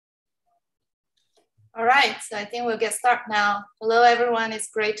All right, so I think we'll get started now. Hello, everyone. It's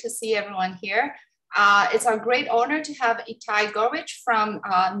great to see everyone here. It's our great honor to have Itai Gurvich from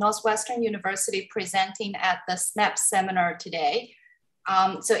Northwestern University presenting at the SNAPP seminar today.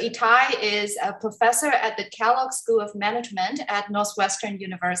 So Itai is a professor at the Kellogg School of Management at Northwestern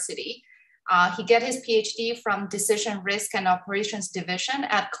University. He got his PhD from Decision Risk and Operations Division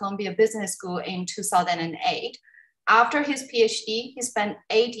at Columbia Business School in 2008. After his PhD, he spent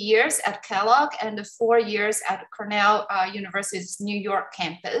 8 years at Kellogg and 4 years at Cornell University's New York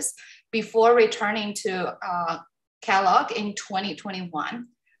campus before returning to Kellogg in 2021.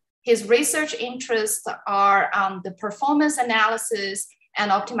 His research interests are the performance analysis and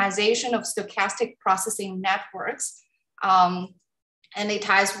optimization of stochastic processing networks. And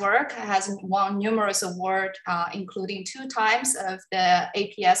Itai's work has won numerous awards, including 2 times of the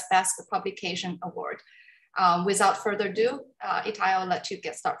APS Best Publication Award. Without further ado, Itai, I'll let you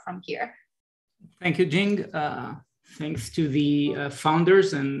get started from here. Thank you, Jing. Thanks to the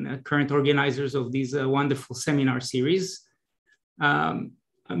founders and current organizers of this wonderful seminar series.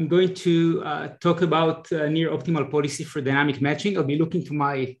 I'm going to talk about near optimal policy for dynamic matching. I'll be looking to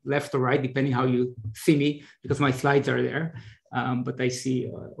my left or right, depending how you see me, because my slides are there, but I see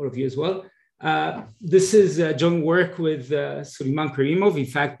all of you as well. This is joint work with Suleyman Kerimov. In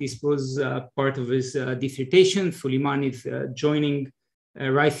fact, this was part of his dissertation. Suleyman is joining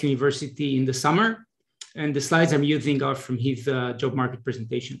Rice University in the summer, and the slides I'm using are from his job market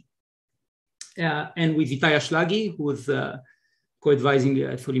presentation. And with Itai Ashlagi, who was co-advising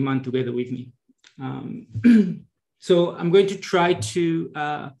Suleyman together with me. So I'm going to try to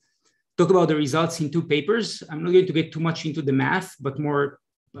talk about the results in 2 papers. I'm not going to get too much into the math, but more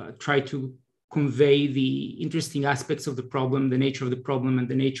try to convey the interesting aspects of the problem, the nature of the problem, and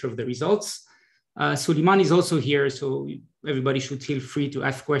the nature of the results. Suleyman is also here, so everybody should feel free to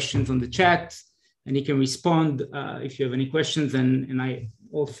ask questions on the chat, and he can respond if you have any questions. And I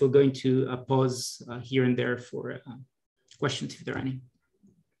also going to pause here and there for questions if there are any.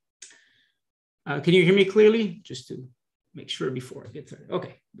 Can you hear me clearly? Just to make sure before I get started.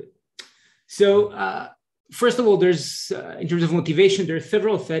 Okay, good. So first of all, there's, in terms of motivation, there are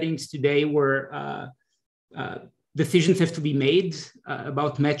several settings today where decisions have to be made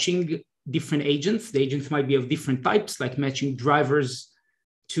about matching different agents. The agents might be of different types, like matching drivers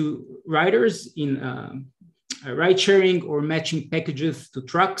to riders in ride sharing, or matching packages to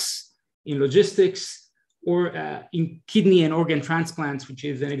trucks in logistics, or in kidney and organ transplants, which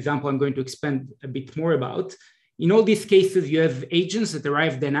is an example I'm going to expand a bit more about. In all these cases, you have agents that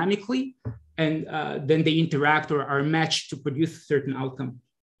arrive dynamically, and then they interact or are matched to produce a certain outcome.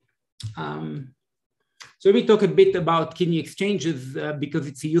 So let me talk a bit about kidney exchanges because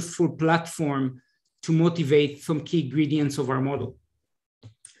it's a useful platform to motivate some key ingredients of our model.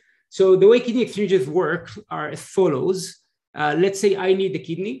 So the way kidney exchanges work are as follows. Let's say I need a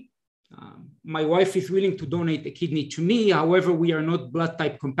kidney. My wife is willing to donate a kidney to me. However, we are not blood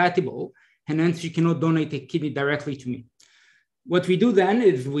type compatible, and hence she cannot donate a kidney directly to me. What we do then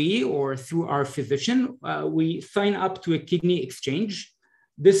is we, or through our physician, we sign up to a kidney exchange.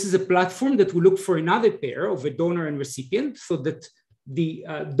 This is a platform that will look for another pair of a donor and recipient, so that the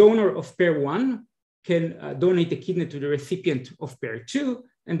donor of pair 1 can donate a kidney to the recipient of pair 2,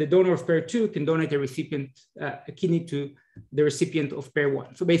 and the donor of pair 2 can donate a kidney to the recipient of pair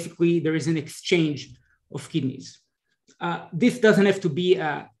 1. So basically, there is an exchange of kidneys. This doesn't have to be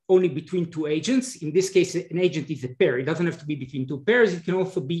only between 2 agents. In this case, an agent is a pair. It doesn't have to be between 2 pairs. It can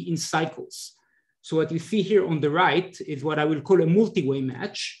also be in cycles. So what you see here on the right is what I will call a multi-way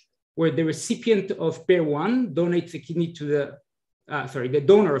match, where the recipient of pair 1 donates a kidney to the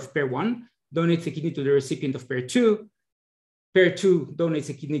donor of pair 1 donates a kidney to the recipient of pair 2. Pair 2 donates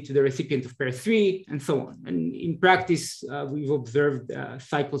a kidney to the recipient of pair 3, and so on. And in practice, we've observed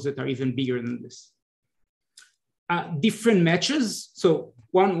cycles that are even bigger than this. Different matches. So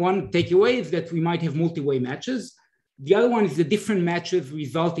one takeaway is that we might have multi-way matches. The other one is the different matches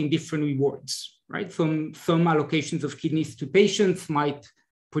result in different rewards, right? Some allocations of kidneys to patients might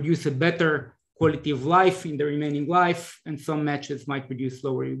produce a better quality of life in the remaining life, and some matches might produce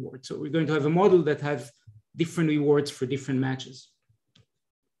lower rewards. So we're going to have a model that has different rewards for different matches.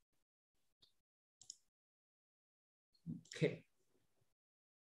 Okay.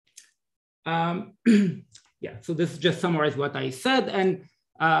 Yeah, so this just summarizes what I said. And,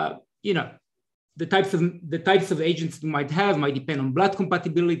 you know, the types of agents you might have might depend on blood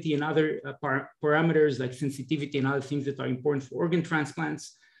compatibility and other parameters like sensitivity and other things that are important for organ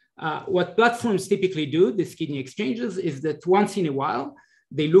transplants. What platforms typically do, these kidney exchanges, is that once in a while,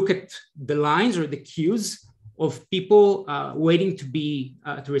 they look at the lines or the queues of people waiting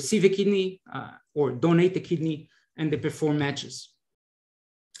to receive a kidney or donate a kidney, and they perform matches.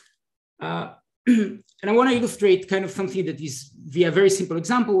 And I want to illustrate kind of something that is via a very simple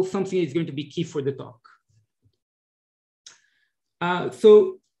example, something that is going to be key for the talk.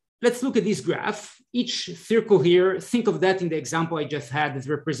 So let's look at this graph. Each circle here, think of that in the example I just had as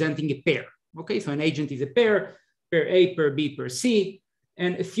representing a pair. Okay, so an agent is a pair A, pair B, pair C,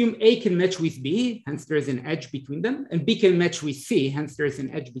 and assume A can match with B, hence there's an edge between them, and B can match with C, hence there's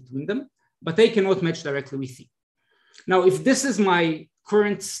an edge between them, but A cannot match directly with C. Now, if this is my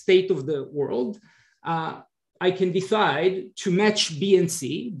current state of the world, I can decide to match B and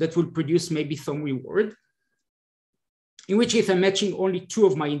C that will produce maybe some reward, in which case I'm matching only two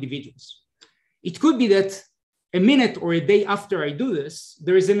of my individuals. It could be that a minute or a day after I do this,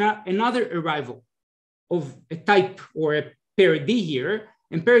 there is another arrival of a type or a pair D here,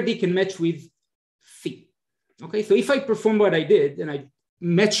 and pair D can match with C. Okay, so if I perform what I did and I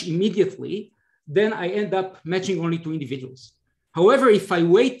match immediately, then I end up matching only two individuals. However, if I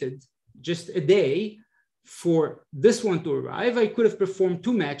waited just a day for this one to arrive, I could have performed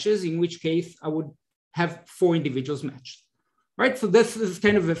two matches, in which case I would have four individuals matched, right? So this is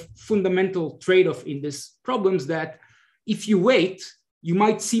kind of a fundamental trade-off in these problems, that if you wait, you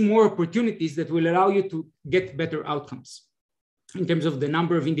might see more opportunities that will allow you to get better outcomes in terms of the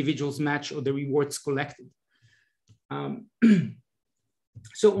number of individuals matched or the rewards collected.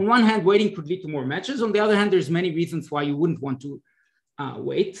 So on one hand, waiting could lead to more matches. On the other hand, there's many reasons why you wouldn't want to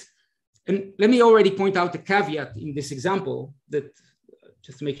wait. And let me already point out a caveat in this example that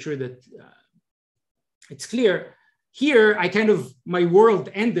just to make sure that it's clear. Here, my world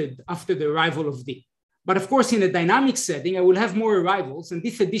ended after the arrival of D. But of course, in a dynamic setting, I will have more arrivals, and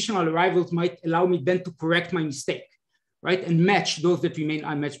these additional arrivals might allow me then to correct my mistake, right? And match those that remain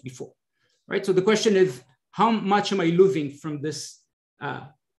unmatched before, right? So the question is, how much am I losing from this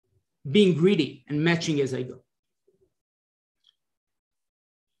being greedy and matching as I go?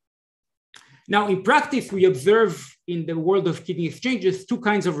 Now, in practice, we observe in the world of kidney exchanges two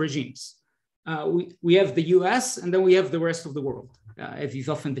kinds of regimes. We have the US, and then we have the rest of the world, as is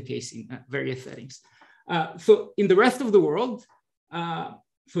often the case in various settings. So in the rest of the world,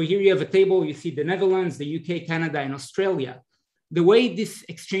 so here you have a table, you see the Netherlands, the UK, Canada, and Australia. The way these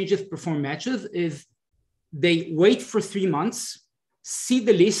exchanges perform matches is they wait for 3 months, see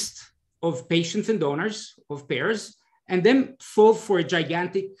the list of patients and donors of pairs, and then solve for a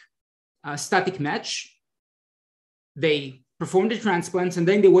gigantic static match. They perform the transplants, and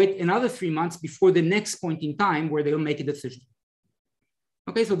then they wait another 3 months before the next point in time where they'll make a decision.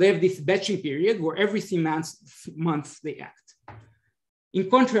 Okay, so they have this batching period where every 3 months they act. In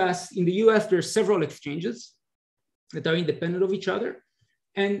contrast, in the US, there are several exchanges that are independent of each other,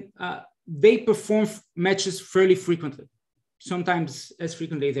 and they perform matches fairly frequently, sometimes as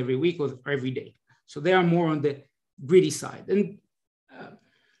frequently as every week or every day. So they are more on the greedy side. And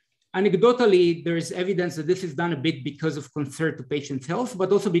anecdotally, there is evidence that this is done a bit because of concern to patients' health,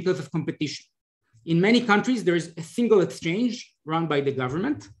 but also because of competition. In many countries, there is a single exchange run by the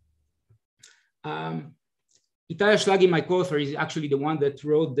government. Itai Ashlagi, my co-author, is actually the one that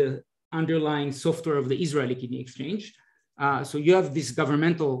wrote the underlying software of the Israeli kidney exchange. So you have these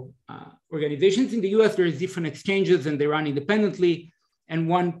governmental organizations. In the US, there is different exchanges and they run independently. And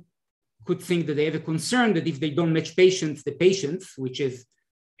one could think that they have a concern that if they don't match patients, the patients, which is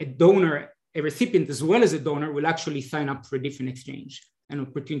a donor, a recipient as well as a donor, will actually sign up for a different exchange, and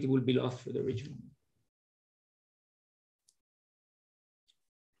opportunity will be lost for the original.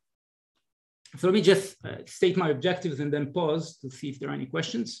 So let me just state my objectives and then pause to see if there are any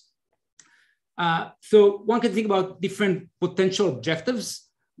questions. So one can think about different potential objectives.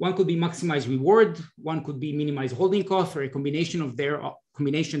 One could be maximize reward. One could be minimize holding costs, or a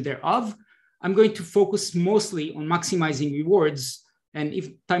combination thereof. I'm going to focus mostly on maximizing rewards. And if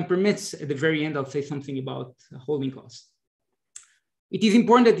time permits, at the very end, I'll say something about holding costs. It is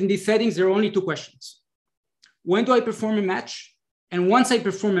important that in these settings, there are only two questions. When do I perform a match? And once I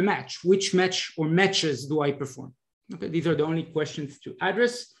perform a match, which match or matches do I perform? Okay, these are the only questions to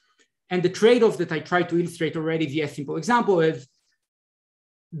address. And the trade-off that I try to illustrate already via a simple example is,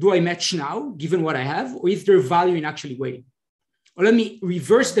 do I match now, given what I have, or is there value in actually waiting? Or let me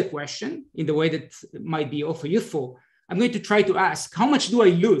reverse the question in the way that might be also useful. I'm going to try to ask, how much do I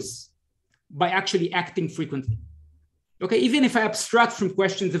lose by actually acting frequently? Okay, even if I abstract from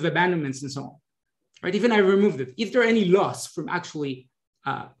questions of abandonments and so on, right? Even I removed it. Is there any loss from actually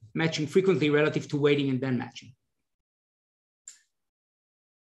matching frequently relative to waiting and then matching?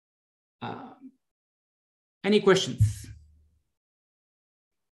 Any questions?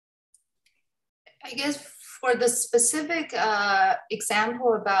 I guess For the specific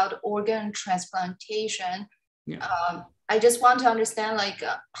example about organ transplantation, I just want to understand like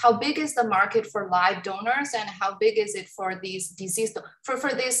how big is the market for live donors and how big is it for these deceased,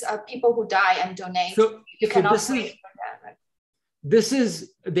 for these people who die and donate? So, you cannot wait for that, right? This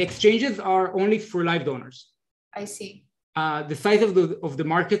is, the exchanges are only for live donors. I see. The size of the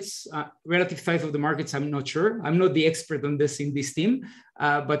markets, relative size of the markets, I'm not sure. I'm not the expert on this in this team,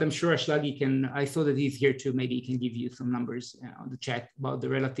 but I'm sure Ashlagi can, I saw that he's here too, maybe he can give you some numbers on the chat about the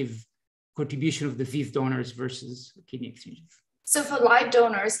relative contribution of deceased donors versus kidney exchanges. So for live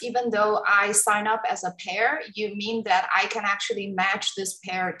donors, even though I sign up as a pair, you mean that I can actually match this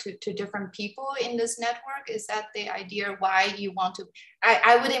pair to different people in this network? Is that the idea why you want to?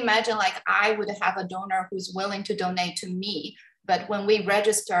 I would imagine like I would have a donor who's willing to donate to me, but when we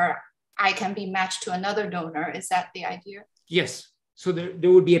register, I can be matched to another donor. Is that the idea? Yes. So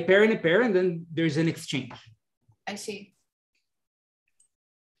there would be a pair, and then there's an exchange. I see.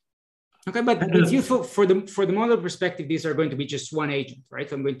 Okay, but it's useful for the model perspective. These are going to be just one agent, right?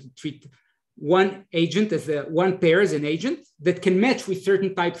 So I'm going to treat one agent as one pair as an agent that can match with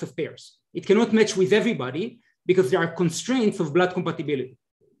certain types of pairs. It cannot match with everybody because there are constraints of blood compatibility,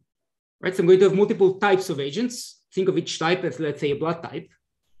 right? So I'm going to have multiple types of agents. Think of each type as, let's say, a blood type,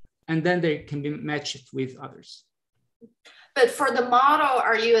 and then they can be matched with others. But for the model,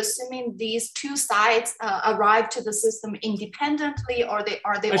 are you assuming these two sides arrive to the system independently, or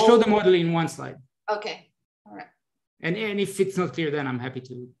are they? I show the model in one slide. Okay, all right. And if it's not clear, then I'm happy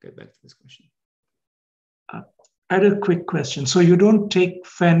to get back to this question. I had a quick question. So you don't take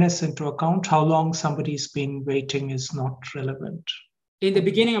fairness into account? How long somebody's been waiting is not relevant? In the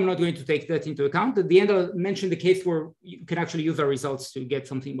beginning, I'm not going to take that into account. At the end, I'll mention the case where you can actually use our results to get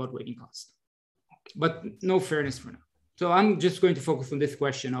something about waiting cost, but no fairness for now. So I'm just going to focus on this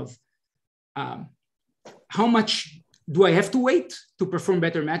question of how much do I have to wait to perform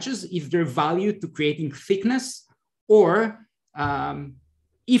better matches? Is there value to creating thickness? Or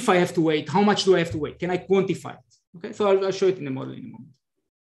if I have to wait, how much do I have to wait? Can I quantify it? Okay, so I'll show it in the model in a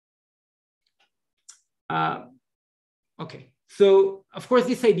moment. Okay, so of course,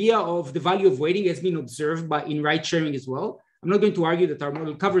 this idea of the value of waiting has been observed in ride sharing as well. I'm not going to argue that our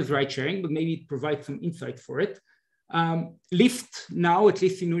model covers ride sharing, but maybe it provides some insight for it. Lyft now, at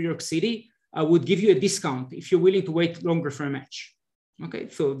least in New York City, would give you a discount if you're willing to wait longer for a match. Okay,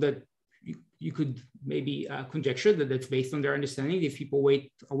 so that you could maybe conjecture that that's based on their understanding. If people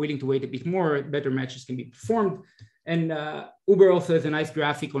are willing to wait a bit more, better matches can be performed. And Uber also has a nice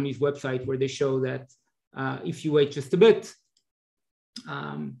graphic on his website where they show that if you wait just a bit,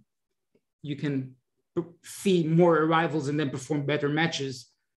 you can see more arrivals and then perform better matches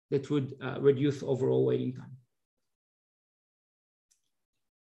that would reduce overall waiting time.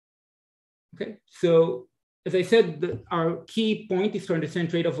 Okay, so as I said, our key point is to understand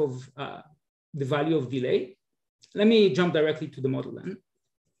trade-off of the value of delay. Let me jump directly to the model then.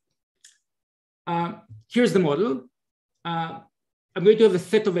 Here's the model. I'm going to have a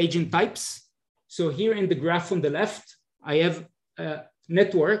set of agent types. So here in the graph on the left, I have a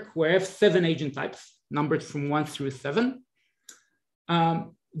network where I have 7 agent types, numbered from 1 through 7.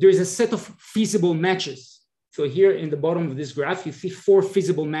 There is a set of feasible matches. So here in the bottom of this graph, you see 4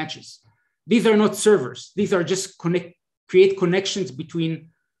 feasible matches. These are not servers. These are just create connections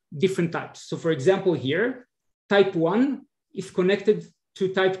between different types. So for example, here, type 1 is connected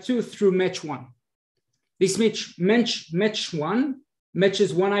to type 2 through match 1. This match 1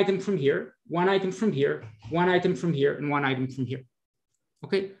 matches one item from here, one item from here, one item from here, and one item from here.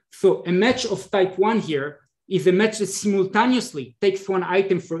 Okay, so a match of type 1 here is a match that simultaneously takes one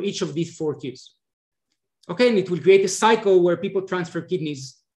item for each of these 4 queues. Okay, and it will create a cycle where people transfer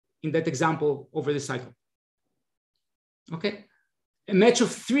kidneys in that example over the cycle. Okay, a match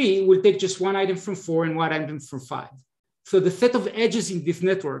of 3 will take just one item from 4 and one item from 5. So the set of edges in this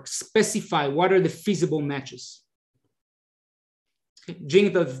network specify what are the feasible matches. Okay.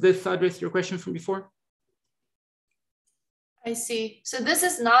 Jing, does this address your question from before? I see. So this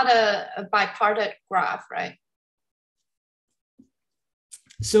is not a bipartite graph, right?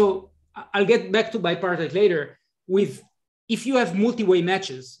 So I'll get back to bipartite later. If you have multi-way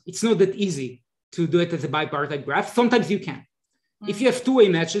matches, it's not that easy to do it as a bipartite graph. Sometimes you can. If you have 2-way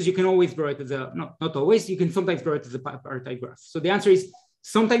matches, you can always draw it as not always, you can sometimes draw it as a bipartite graph. So the answer is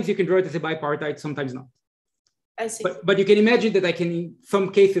sometimes you can draw it as a bipartite, sometimes not. I see. But you can imagine that I can, in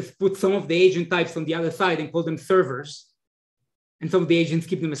some cases, put some of the agent types on the other side and call them servers. And some of the agents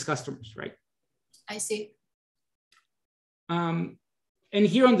keep them as customers, right? I see. And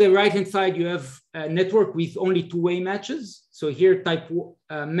here on the right-hand side, you have a network with only 2-way matches. So here,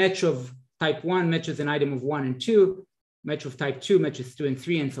 match of type 1 matches an item of 1 and 2, match of type 2 matches 2 and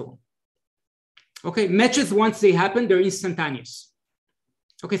 3, and so on. Okay, matches, once they happen, they're instantaneous.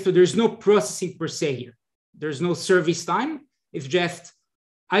 Okay, so there's no processing per se here. There's no service time. It's just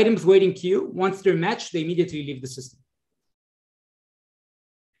items waiting queue. Once they're matched, they immediately leave the system.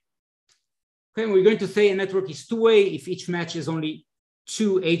 Okay, we're going to say a network is two-way if each match is only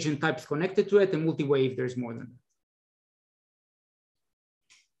 2 agent types connected to it, and multi-way if there's more than that.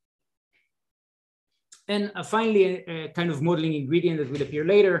 And finally, a kind of modeling ingredient that will appear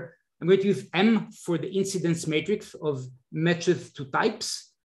later. I'm going to use M for the incidence matrix of matches to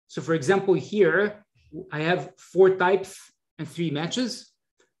types. So for example, here, I have 4 types and 3 matches.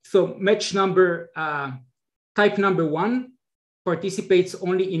 So match number, type number 1 participates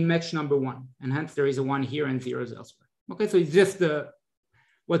only in match number 1. And hence there is a 1 here and 0s elsewhere. Okay, so it's just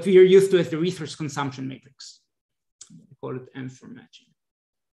what we are used to as the resource consumption matrix. We call it M for matching.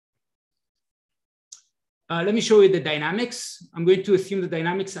 Let me show you the dynamics. I'm going to assume the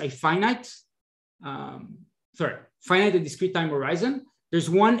dynamics are finite. Finite and discrete time horizon. There's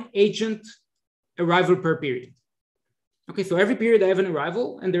 1 agent arrival per period. Okay, so every period I have an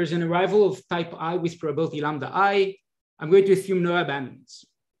arrival, and there's an arrival of type I with probability lambda I. I'm going to assume no abandonments.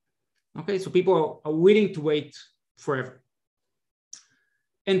 Okay, so people are willing to wait forever.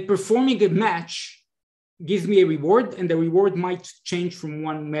 And performing a match gives me a reward, and the reward might change from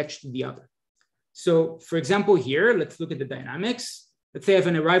one match to the other. So for example, here, let's look at the dynamics. Let's say I have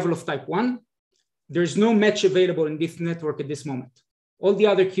an arrival of type 1. There's no match available in this network at this moment. All the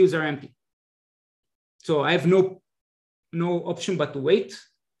other queues are empty. So I have no option but to wait.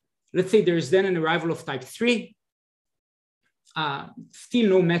 Let's say there's then an arrival of type 3. Still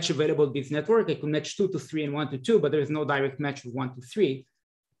no match available in this network. I could match 2 to 3 and 1 to 2, but there is no direct match of 1 to 3.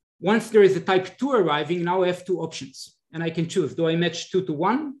 Once there is a type 2 arriving, now I have 2 options. And I can choose, do I match 2 to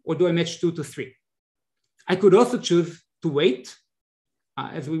 1 or do I match 2 to 3? I could also choose to wait.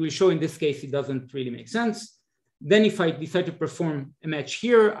 As we will show in this case, it doesn't really make sense. Then if I decide to perform a match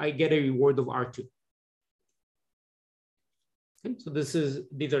here, I get a reward of R2. Okay, so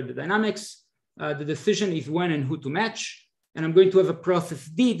these are the dynamics. The decision is when and who to match. And I'm going to have a process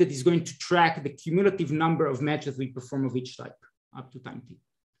D that is going to track the cumulative number of matches we perform of each type up to time T.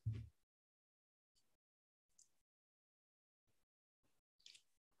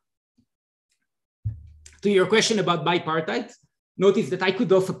 To your question about bipartite, notice that I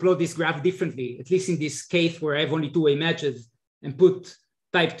could also plot this graph differently, at least in this case where I have only 2-way matches, and put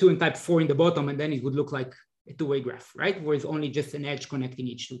type 2 and type 4 in the bottom, and then it would look like a 2-way graph, right? Where it's only just an edge connecting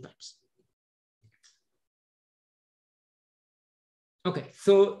each 2 types. Okay,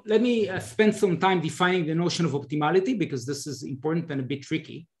 so let me spend some time defining the notion of optimality, because this is important and a bit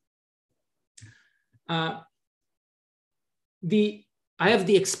tricky. I have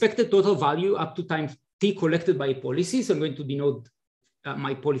the expected total value up to time T collected by a policy. So I'm going to denote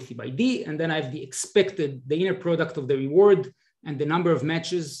my policy by D. And then I have the inner product of the reward and the number of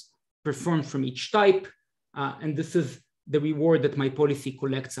matches performed from each type. And this is the reward that my policy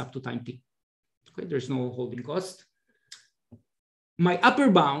collects up to time T. Okay, there's no holding cost. My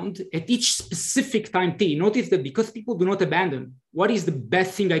upper bound at each specific time T, notice that because people do not abandon, what is the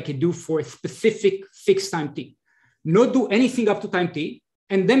best thing I can do for a specific fixed time T? Not do anything up to time T,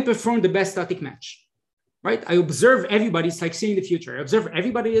 and then perform the best static match. Right? I observe everybody, it's like seeing the future. I observe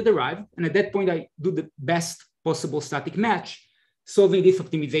everybody that arrived, and at that point, I do the best possible static match, solving this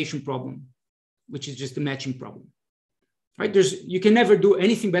optimization problem, which is just a matching problem. Right? You can never do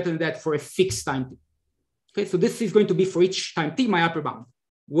anything better than that for a fixed time T. Okay, so this is going to be for each time T, my upper bound.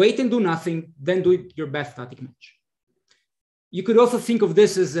 Wait and do nothing, then do your best static match. You could also think of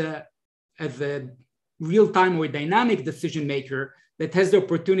this as a real-time or dynamic decision maker that has the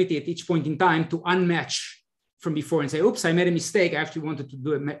opportunity at each point in time to unmatch from before and say, oops, I made a mistake. I actually wanted to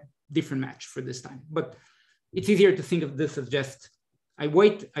do a different match for this time. But it's easier to think of this as just, I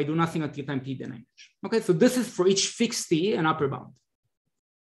wait, I do nothing until time T, then I match. Okay, so this is for each fixed T and upper bound.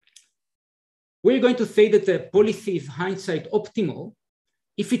 We're going to say that the policy is hindsight optimal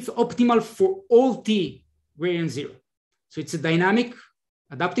if it's optimal for all T greater than 0. So it's a dynamic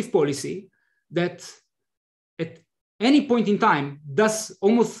adaptive policy that at any point in time does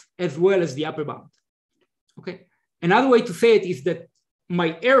almost as well as the upper bound. Okay. Another way to say it is that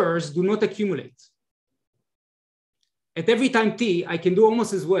my errors do not accumulate. At every time T, I can do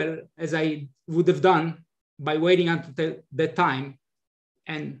almost as well as I would have done by waiting until that time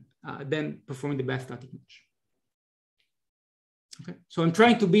and then performing the best static match. Okay. So I'm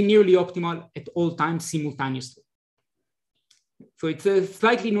trying to be nearly optimal at all times simultaneously. So it's a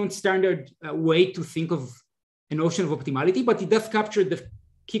slightly non-standard way to think of a notion of optimality, but it does capture the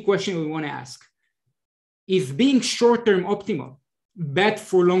key question we want to ask. Is being short-term optimal bad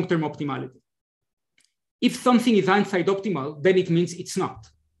for long-term optimality? If something is hindsight optimal, then it means it's not.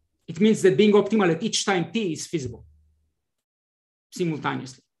 It means that being optimal at each time t is feasible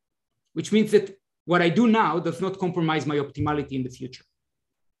simultaneously, which means that what I do now does not compromise my optimality in the future.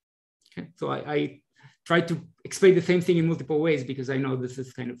 Okay, so I try to explain the same thing in multiple ways because I know this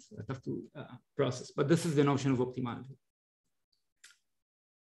is kind of tough to process, but this is the notion of optimality.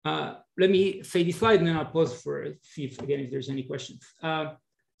 Let me say this slide and then I'll pause for see if again if there's any questions.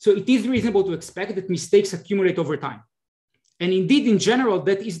 So it is reasonable to expect that mistakes accumulate over time. And indeed, in general,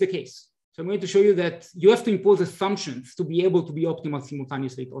 that is the case. So I'm going to show you that you have to impose assumptions to be able to be optimal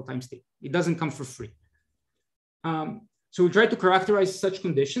simultaneously at all times t. It doesn't come for free. So we try to characterize such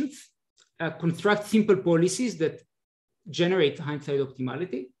conditions, construct simple policies that generate hindsight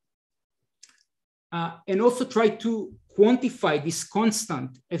optimality, and also try to quantify this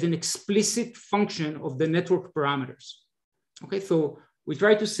constant as an explicit function of the network parameters. Okay, so we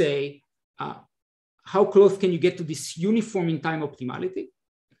try to say, how close can you get to this uniform in time optimality?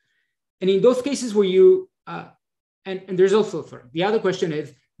 And in those cases where you, and there's also, sorry, the other question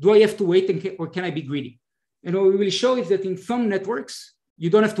is, do I have to wait or can I be greedy? And what we will show is that in some networks, you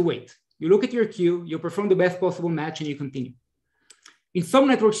don't have to wait. You look at your queue, you perform the best possible match and you continue. In some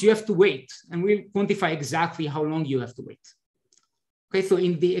networks, you have to wait, and we'll quantify exactly how long you have to wait. Okay, so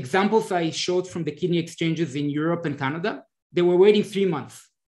in the examples I showed from the kidney exchanges in Europe and Canada, they were waiting 3 months.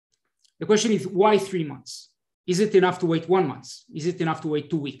 The question is, why 3 months? Is it enough to wait 1 month? Is it enough to wait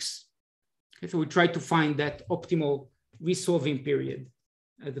 2 weeks? Okay, so we try to find that optimal resolving period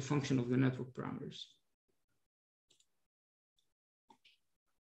as the function of the network parameters.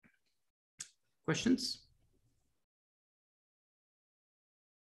 Questions?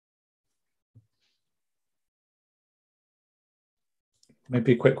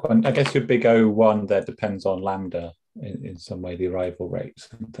 Maybe a quick one. I guess your big O1 there depends on lambda in some way, the arrival rates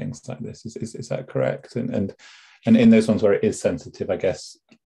and things like this. Is that correct? And in those ones where it is sensitive, I guess,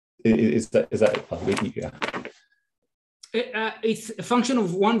 is that yeah. It's a function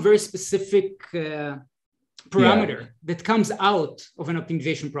of one very specific parameter that comes out of an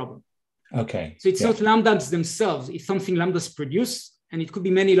optimization problem. Okay. So it's not lambdas themselves, it's something lambdas produce, and it could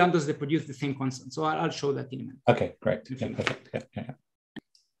be many lambdas that produce the same constant. So I'll show that in a minute. Okay, great. Yeah, perfect. Yeah.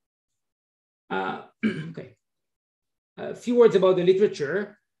 Okay. A few words about the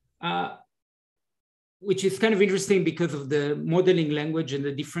literature, which is kind of interesting because of the modeling language and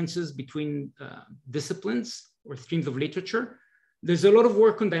the differences between disciplines or streams of literature. There's a lot of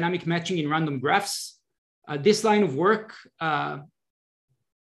work on dynamic matching in random graphs. This line of work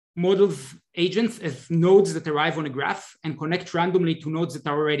models agents as nodes that arrive on a graph and connect randomly to nodes that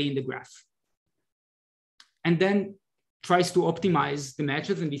are already in the graph. And then tries to optimize the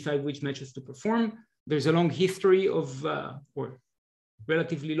matches and decide which matches to perform. There's a long history of, or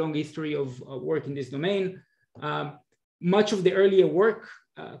relatively long history of work in this domain. Much of the earlier work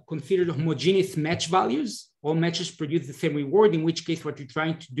considered homogeneous match values. All matches produce the same reward, in which case what you're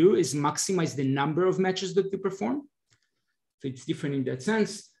trying to do is maximize the number of matches that you perform. So it's different in that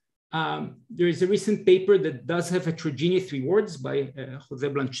sense. There is a recent paper that does have heterogeneous rewards by Jose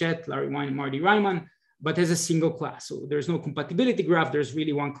Blanchet, Larry Wine, and Marty Ryman, but has a single class. So there's no compatibility graph, there's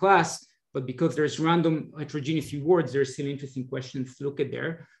really one class, but because there's random heterogeneous rewards, there's still interesting questions to look at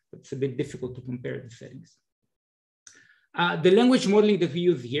there, but it's a bit difficult to compare the settings. The language modeling that we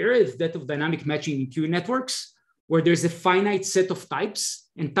use here is that of dynamic matching in queue networks, where there's a finite set of types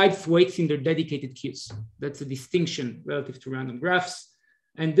and types weights in their dedicated queues. That's a distinction relative to random graphs.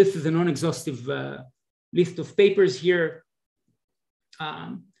 And this is a non-exhaustive list of papers here.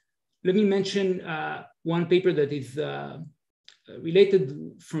 Let me mention one paper that is related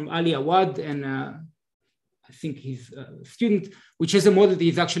from Ali Awad, and I think he's a student, which has a model that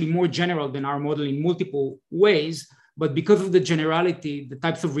is actually more general than our model in multiple ways. But because of the generality, the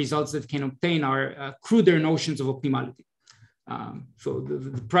types of results that can obtain are cruder notions of optimality. So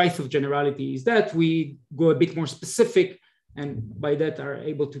the price of generality is that we go a bit more specific, and by that are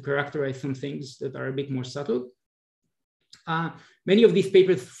able to characterize some things that are a bit more subtle. Many of these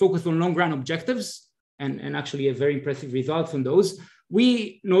papers focus on long-run objectives and actually have very impressive results on those.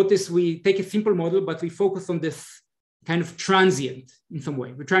 We notice we take a simple model, but we focus on this kind of transient in some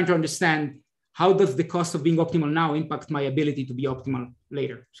way. We're trying to understand how does the cost of being optimal now impact my ability to be optimal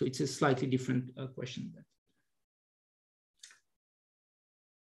later? So it's a slightly different question.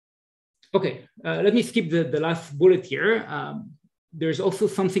 Okay, let me skip the last bullet here. There's also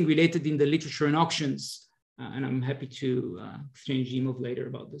something related in the literature and auctions, and I'm happy to exchange emails later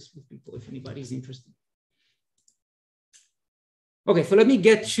about this with people if anybody's interested. Okay, so let me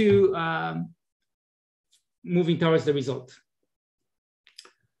get to moving towards the result.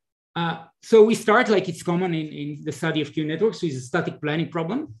 So we start like it's common in the study of Q networks with a static planning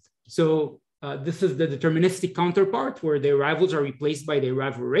problem. So this is the deterministic counterpart where the arrivals are replaced by the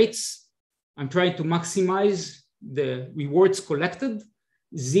arrival rates. I'm trying to maximize the rewards collected.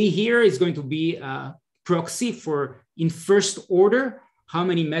 Z here is going to be a proxy for, in first order, how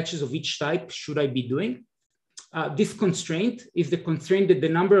many matches of each type should I be doing? This constraint is the constraint that the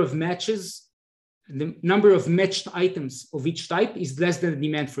number of matches, the number of matched items of each type is less than the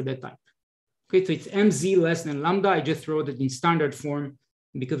demand for that type. Okay, so it's mz less than lambda. I just wrote it in standard form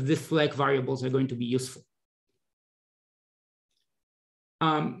because these flag variables are going to be useful.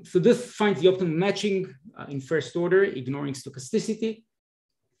 So this finds the optimal matching in first order, ignoring stochasticity.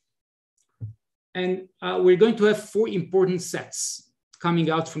 And we're going to have 4 important sets coming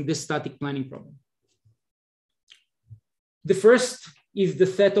out from this static planning problem. The first is the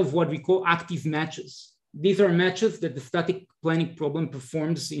set of what we call active matches. These are matches that the static planning problem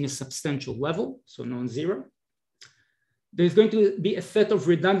performs in a substantial level, so non-zero. There's going to be a set of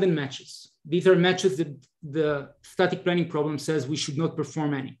redundant matches. These are matches that the static planning problem says we should not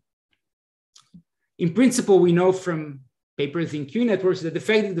perform any. In principle, we know from papers in Q networks that the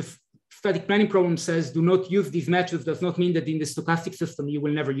fact that the static planning problem says do not use these matches does not mean that in the stochastic system you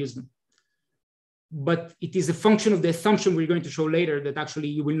will never use them. But it is a function of the assumption we're going to show later that actually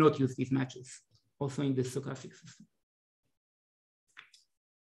you will not use these matches also in the stochastic system.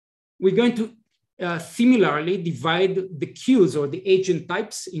 We're going to similarly divide the Qs or the agent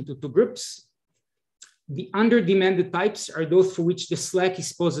types into 2 groups. The under-demanded types are those for which the slack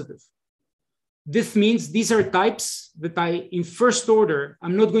is positive. This means these are types that in first order,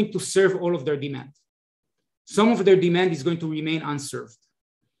 I'm not going to serve all of their demand. Some of their demand is going to remain unserved.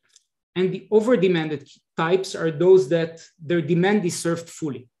 And the over-demanded types are those that their demand is served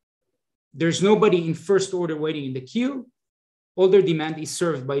fully. There's nobody in first order waiting in the queue. All their demand is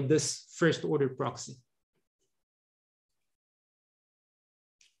served by this first order proxy.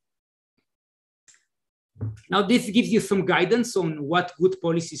 Now, this gives you some guidance on what good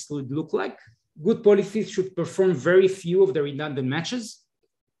policies would look like. Good policies should perform very few of the redundant matches.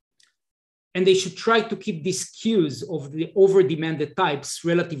 And they should try to keep these queues of the over-demanded types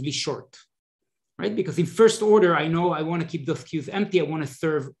relatively short, right? Because in first order, I know I want to keep those queues empty. I want to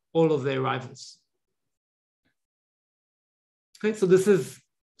serve all of the arrivals. Okay, so this is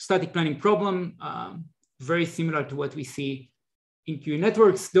static planning problem, very similar to what we see in Q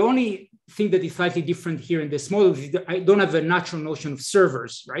networks. The only thing that is slightly different here in this model is that I don't have a natural notion of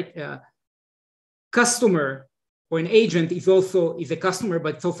servers, right? Customer or an agent is a customer,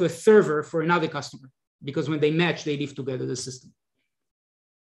 but it's also a server for another customer, because when they match, they live together the system.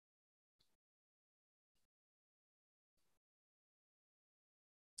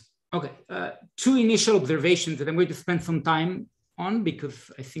 Okay, 2 initial observations that I'm going to spend some time on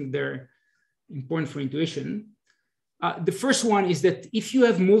because I think they're important for intuition. The first one is that if you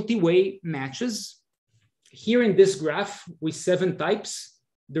have multi-way matches, here in this graph with 7 types,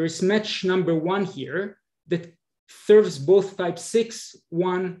 there is match number 1 here that serves both type 6,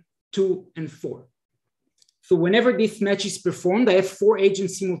 1, 2, and 4. So whenever this match is performed, I have 4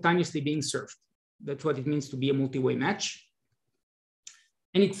 agents simultaneously being served. That's what it means to be a multi-way match.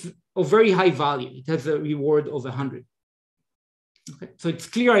 And it's of very high value. It has a reward of 100. Okay, so it's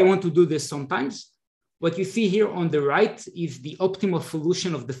clear I want to do this sometimes. What you see here on the right is the optimal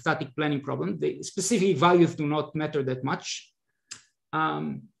solution of the static planning problem. The specific values do not matter that much.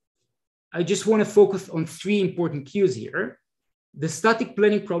 I just want to focus on 3 important cues here. The static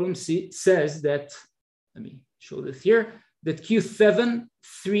planning problem says that, let me show this here, that Q7,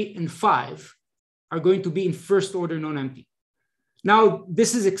 3, and 5 are going to be in first order non-empty. Now,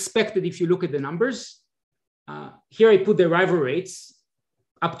 this is expected if you look at the numbers. Here I put the arrival rates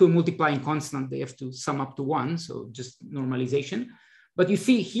up to a multiplying constant. They have to sum up to 1, so just normalization. But you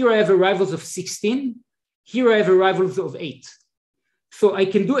see here I have arrivals of 16. Here I have arrivals of 8. So I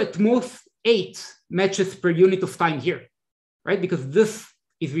can do at most 8 matches per unit of time here, right? Because this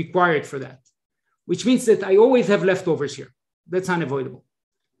is required for that, which means that I always have leftovers here. That's unavoidable.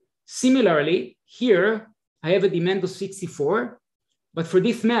 Similarly, here I have a demand of 64, but for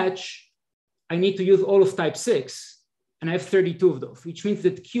this match, I need to use all of type 6, and I have 32 of those, which means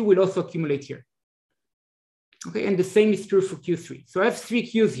that Q will also accumulate here. Okay, and the same is true for Q3. So I have 3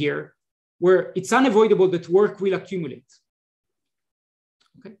 Qs here where it's unavoidable that work will accumulate.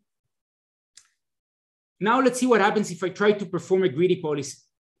 Okay. Now let's see what happens if I try to perform a greedy policy,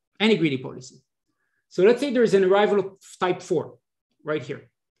 any greedy policy. So let's say there is an arrival of type 4 right here.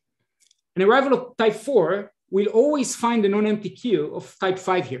 An arrival of type 4 we'll always find a non-empty queue of type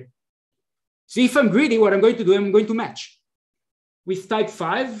 5 here. So if I'm greedy, what I'm going to do, I'm going to match. With type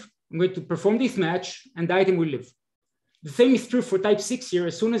 5, I'm going to perform this match, and the item will live. The same is true for type 6 here.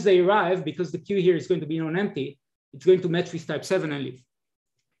 As soon as they arrive, because the queue here is going to be non-empty, it's going to match with type 7 and live.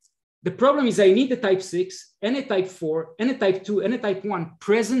 The problem is I need the type 6 and a type 4 and a type 2 and a type 1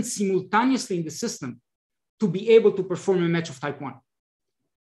 present simultaneously in the system to be able to perform a match of type 1.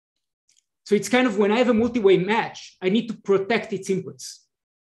 So it's kind of when I have a multi-way match, I need to protect its inputs.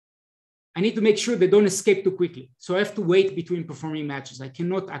 I need to make sure they don't escape too quickly. So I have to wait between performing matches. I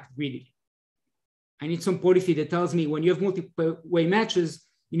cannot act greedily. I need some policy that tells me when you have multi-way matches,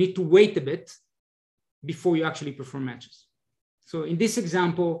 you need to wait a bit before you actually perform matches. So in this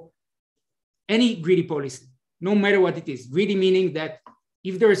example, any greedy policy, no matter what it is, greedy meaning that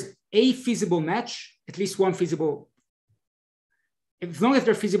if there's a feasible match, at least one feasible, as long as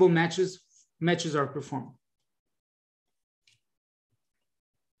they're feasible matches are performed.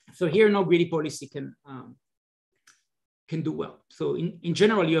 So here, no greedy policy can do well. So in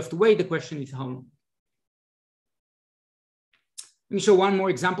general, you have to wait. The question is how long. Let me show one more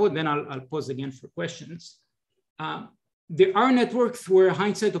example, and then I'll pause again for questions. There are networks where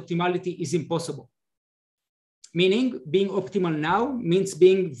hindsight optimality is impossible, meaning being optimal now means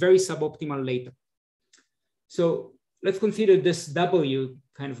being very suboptimal later. So let's consider this W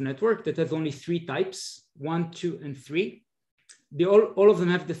kind of network that has only 3 types, 1, 2, and 3. They all of them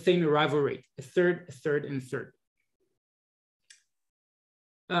have the same arrival rate, a third, and a third.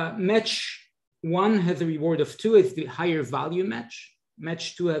 Match 1 has a reward of 2, it's the higher value match.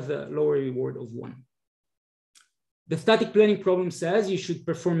 Match 2 has a lower reward of 1. The static planning problem says you should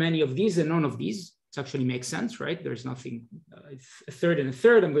perform any of these and none of these. It actually makes sense, right? There's nothing, it's a third and a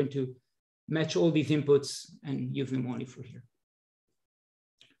third. I'm going to match all these inputs and use them only for here.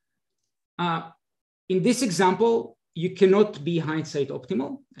 In this example, you cannot be hindsight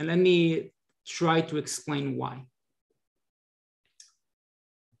optimal. And let me try to explain why.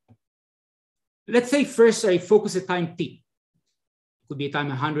 Let's say first I focus at time t. Could be a time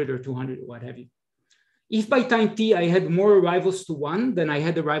 100 or 200 or what have you. If by time t I had more arrivals to 1 than I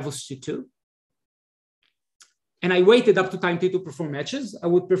had arrivals to 2, and I waited up to time t to perform matches, I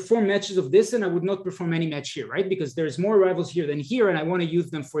would perform matches of this and I would not perform any match here, right? Because there's more arrivals here than here, and I want to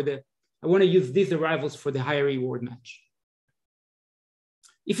use them for I want to use these arrivals for the higher reward match.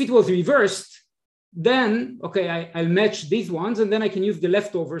 If it was reversed, then, okay, I'll match these ones, and then I can use the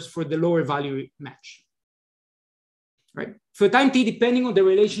leftovers for the lower value match, right? For time t, depending on the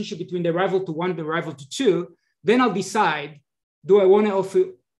relationship between the arrival to 1 and the arrival to 2, then I'll decide, do I want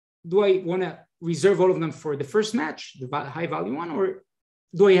to reserve all of them for the first match, the high value one, or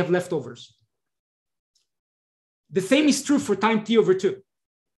do I have leftovers? The same is true for time t over 2.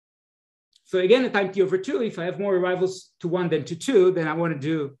 So again, at time t over 2, if I have more arrivals to 1 than to 2, then I want to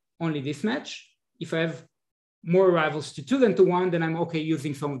do only this match. If I have more arrivals to 2 than to 1, then I'm okay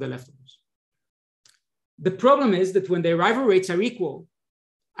using some of the leftovers. The problem is that when the arrival rates are equal,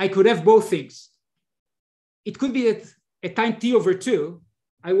 I could have both things. It could be that at time t over 2,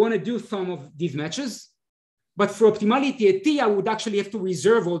 I want to do some of these matches, but for optimality at t, I would actually have to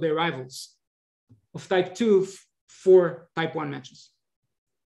reserve all the arrivals of type 2 for type 1 matches.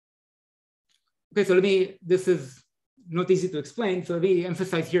 Okay, so this is not easy to explain, so let me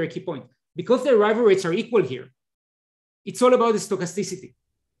emphasize here a key point. Because the arrival rates are equal here, it's all about the stochasticity,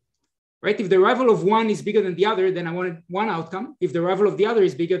 right? If the arrival of 1 is bigger than the other, then I want one outcome. If the arrival of the other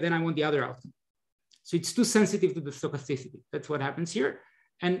is bigger, then I want the other outcome. So it's too sensitive to the stochasticity. That's what happens here.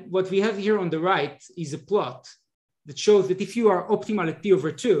 And what we have here on the right is a plot that shows that if you are optimal at t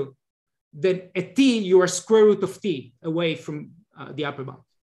over 2, then at t, you are square root of t away from the upper bound.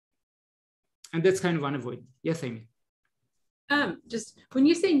 And that's kind of unavoidable. Yes, Amy. Just when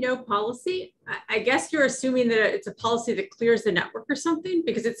you say no policy, I guess you're assuming that it's a policy that clears the network or something,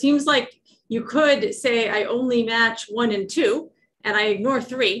 because it seems like you could say I only match 1 and 2 and I ignore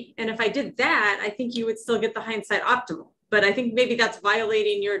 3. And if I did that, I think you would still get the hindsight optimal. But I think maybe that's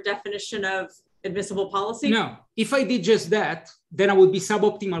violating your definition of admissible policy. No, if I did just that, then I would be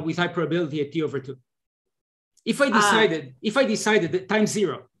suboptimal with high probability at t over 2. If I decided that time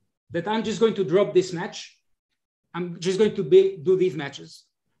 0, that I'm just going to drop this match, I'm just going to do these matches,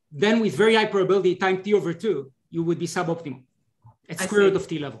 then with very high probability time t over 2, you would be suboptimal at square root of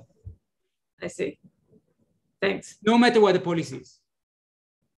t level. I see. Thanks. No matter what the policy is.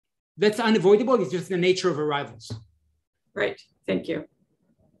 That's unavoidable. It's just the nature of arrivals. Right. Thank you.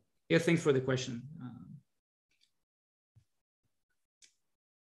 Yeah, thanks for the question.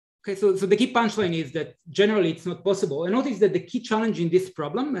 Okay, so the key punchline is that generally it's not possible. And notice that the key challenge in this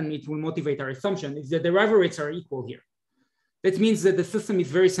problem, and it will motivate our assumption, is that the arrival rates are equal here. That means that the system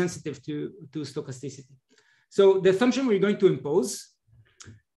is very sensitive to stochasticity. So the assumption we're going to impose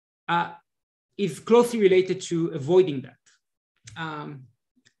is closely related to avoiding that.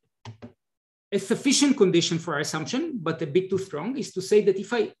 A sufficient condition for our assumption, but a bit too strong, is to say that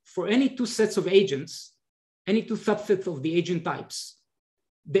if for any two sets of agents, any two subsets of the agent types,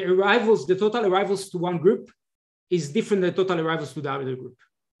 the total arrivals to one group is different than the total arrivals to the other group.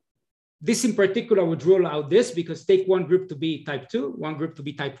 This in particular would rule out this, because take one group to be type 2, one group to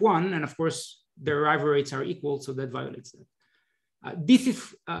be type 1, and of course, the arrival rates are equal, so that violates that.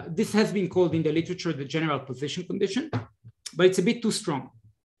 This has been called in the literature the general position condition, but it's a bit too strong.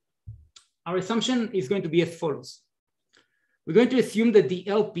 Our assumption is going to be as follows. We're going to assume that the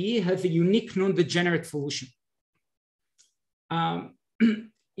LP has a unique non-degenerate solution.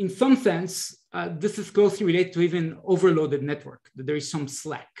 In some sense, this is closely related to even overloaded network, that there is some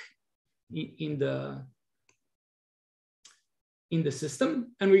slack in the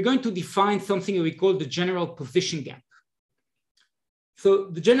system. And we're going to define something that we call the general position gap.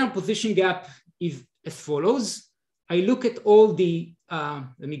 So the general position gap is as follows. I look at all the,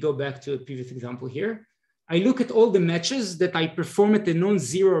 let me go back to a previous example here. I look at all the matches that I perform at a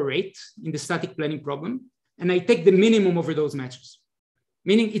non-zero rate in the static planning problem, and I take the minimum over those matches,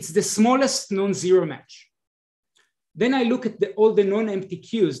 meaning it's the smallest non-zero match. Then I look at all the non-empty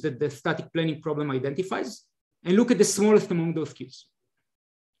queues that the static planning problem identifies, and look at the smallest among those queues.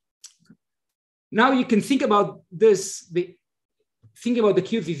 Now you can think about this, thinking about the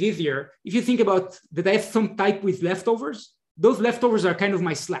queues is easier. If you think about that I have some type with leftovers, those leftovers are kind of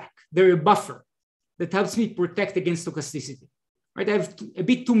my slack. They're a buffer that helps me protect against stochasticity, right? I have a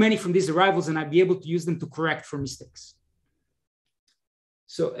bit too many from these arrivals, and I'll be able to use them to correct for mistakes.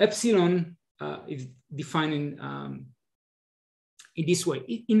 So epsilon is defined in this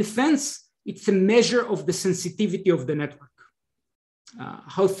way. In a sense, it's a measure of the sensitivity of the network,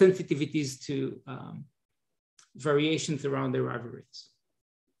 how sensitive it is to variations around the arrival rates.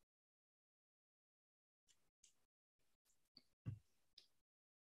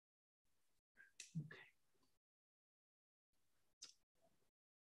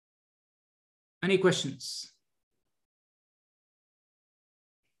 Any questions?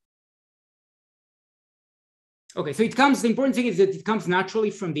 Okay, so the important thing is that it comes naturally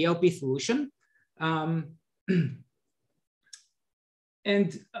from the LP solution. And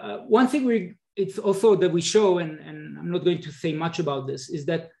one thing it's also that we show, and I'm not going to say much about this, is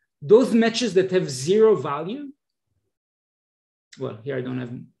that those matches that have zero value, well, here I don't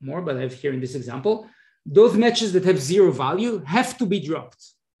have more, but I have here in this example, those matches that have zero value have to be dropped.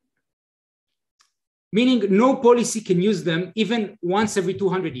 Meaning no policy can use them even once every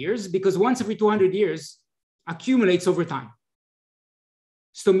 200 years, because once every 200 years accumulates over time.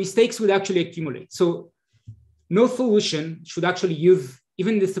 So mistakes would actually accumulate. So no solution should actually use,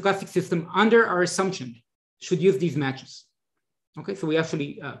 even the stochastic system under our assumption, should use these matches. Okay, so we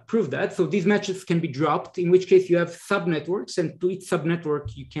actually proved that. So these matches can be dropped, in which case you have subnetworks, and to each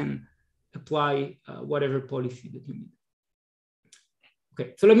subnetwork you can apply whatever policy that you need.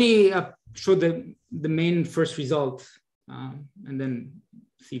 Okay, so let me show the main first result and then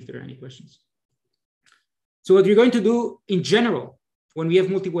see if there are any questions. So what we're going to do in general when we have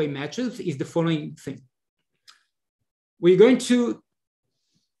multi-way matches is the following thing. We're going to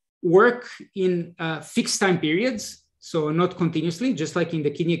work in fixed time periods, so not continuously, just like in the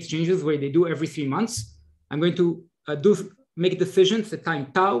kidney exchanges where they do every 3 months. I'm going to make decisions at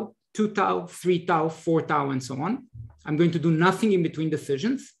time tau, 2 tau, 3 tau, 4 tau, and so on. I'm going to do nothing in between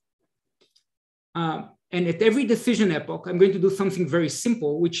decisions. And at every decision epoch, I'm going to do something very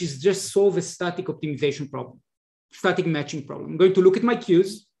simple, which is just solve a static optimization problem, static matching problem. I'm going to look at my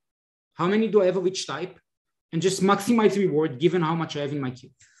queues, how many do I have of each type, and just maximize reward given how much I have in my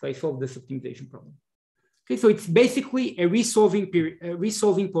queue. So I solve this optimization problem. Okay, so it's basically a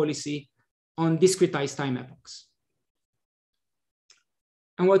resolving policy on discretized time epochs.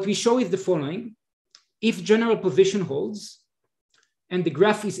 And what we show is the following. If general position holds and the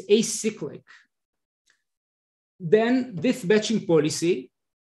graph is acyclic, then this batching policy,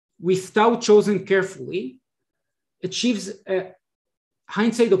 with tau chosen carefully, achieves a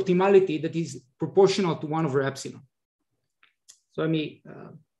hindsight optimality that is proportional to 1 over epsilon. So let me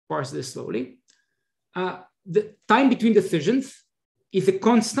parse this slowly. The time between decisions is a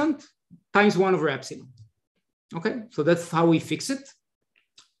constant times 1 over epsilon. Okay, so that's how we fix it.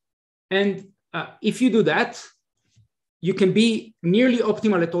 And if you do that, you can be nearly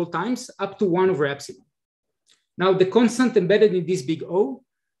optimal at all times up to 1 over epsilon. Now, the constant embedded in this big O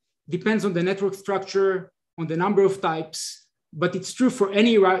depends on the network structure, on the number of types, but it's true for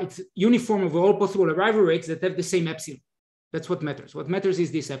any, it's uniform of all possible arrival rates that have the same epsilon. That's what matters. What matters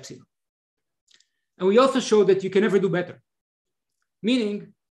is this epsilon. And we also show that you can never do better.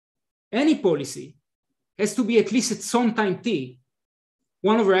 Meaning, any policy has to be at least at some time t,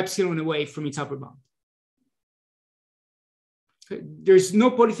 1 over epsilon away from its upper bound. Okay? There's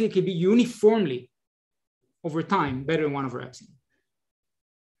no policy that can be uniformly over time better than 1 over epsilon.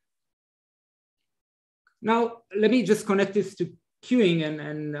 Now, let me just connect this to queuing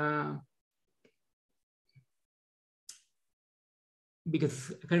and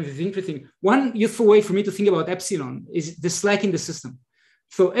because kind of it's interesting. One useful way for me to think about epsilon is the slack in the system.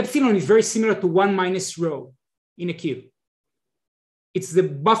 So epsilon is very similar to 1 minus rho in a queue. It's the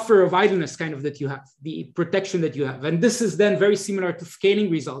buffer of idleness kind of that you have, the protection that you have. And this is then very similar to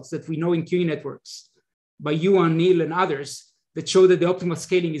scaling results that we know in queuing networks by Yuan, Neil, and others that show that the optimal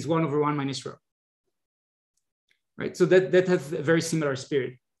scaling is 1 over 1 minus rho. Right? So that has a very similar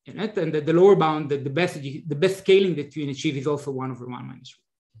spirit in it. And the lower bound, the best scaling that you can achieve is also 1 over 1 minus rho.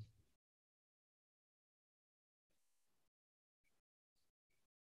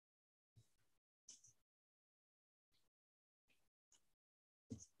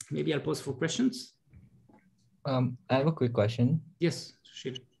 Maybe I'll pause for questions. I have a quick question. Yes,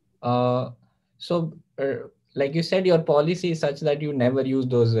 sure. Like you said, your policy is such that you never use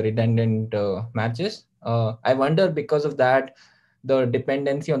those redundant matches. I wonder because of that, the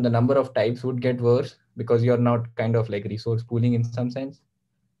dependency on the number of types would get worse because you're not kind of like resource pooling in some sense.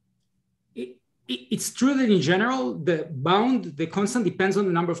 It's true that in general, the constant depends on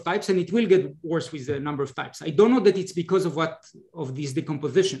the number of types, and it will get worse with the number of types. I don't know that it's because of this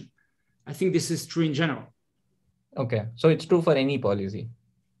decomposition. I think this is true in general. Okay, so it's true for any policy.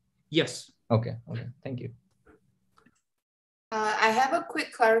 Yes. Okay, thank you. I have a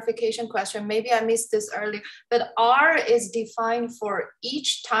quick clarification question. Maybe I missed this earlier, but R is defined for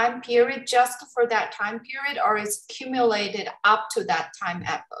each time period, just for that time period, or is accumulated up to that time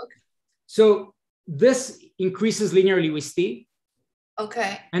epoch? So this increases linearly with t.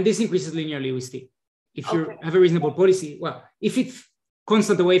 Okay. And this increases linearly with t. If you have a reasonable policy, well, if it's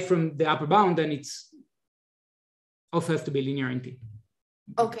constant away from the upper bound, then it's also has to be linear in t.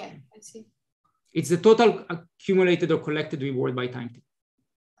 Okay, I see. It's the total accumulated or collected reward by time t.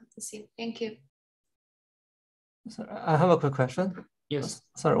 I see. Thank you. So I have a quick question. Yes.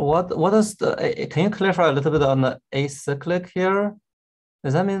 Sorry, what is the? Can you clarify a little bit on the acyclic here?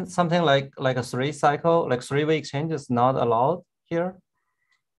 Does that mean something like a 3-cycle, like 3-way exchange is not allowed here?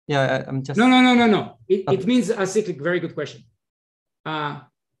 Yeah, I'm just. No. It means acyclic. Very good question.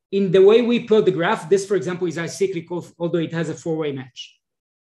 In the way we plot the graph, this, for example, is acyclic, although it has a 4-way match.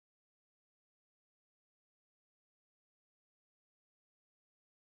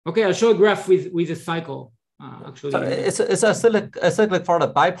 Okay, I'll show a graph with a cycle. Actually, so it's acyclic for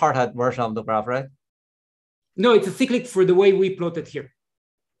the bipartite version of the graph, right? No, it's acyclic for the way we plot it here.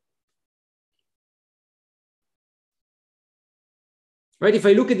 Right, if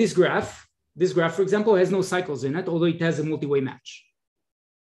I look at this graph, for example, has no cycles in it, although it has a multi-way match.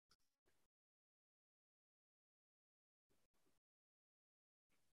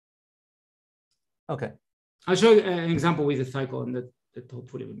 Okay. I'll show you an example with a cycle, and that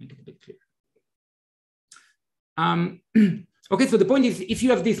hopefully will make it a bit clearer. Okay, so the point is, if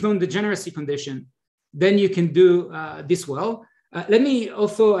you have this non-degeneracy condition, then you can do this well. Let me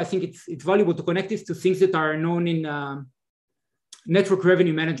also, I think it's valuable to connect this to things that are known in network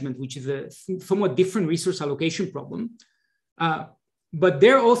revenue management, which is a somewhat different resource allocation problem. But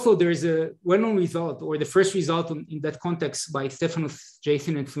there is a well-known result, or the first result in that context by Stefanos,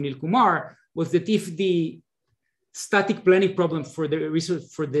 Jason, and Sunil Kumar, was that if the static planning problem for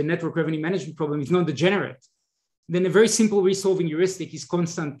the network revenue management problem is non-degenerate, then a very simple resolving heuristic has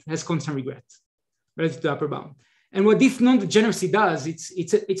constant regret relative to the upper bound. And what this non-degeneracy does,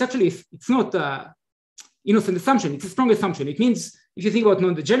 it's not innocent assumption, it's a strong assumption. It means, if you think about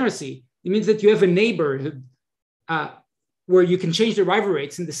non-degeneracy, it means that you have a neighborhood where you can change the arrival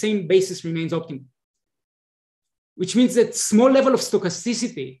rates and the same basis remains optimal. Which means that small level of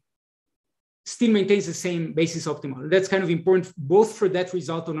stochasticity still maintains the same basis optimal. That's kind of important both for that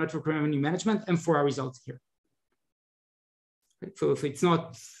result on network revenue management and for our results here. Right? So it's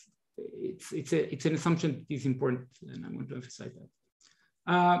not, it's an assumption that is important, and I want to emphasize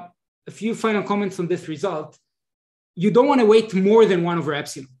that. A few final comments on this result. You don't want to weight more than 1 over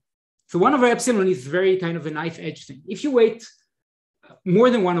epsilon. So 1 over epsilon is very kind of a knife edge thing. If you weight more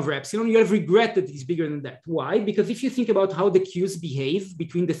than 1 over epsilon, you have regret that it's bigger than that. Why? Because if you think about how the queues behave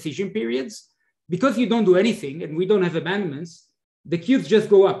between decision periods, because you don't do anything and we don't have abandonments, the queues just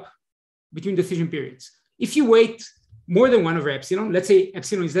go up between decision periods. If you wait more than 1 over epsilon, let's say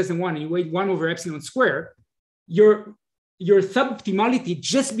epsilon is less than 1 and you wait 1 over epsilon square, your suboptimality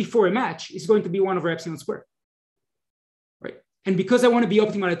just before a match is going to be 1 over epsilon square, right? And because I want to be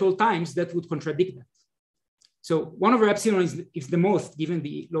optimal at all times, that would contradict that. So 1 over epsilon is the most given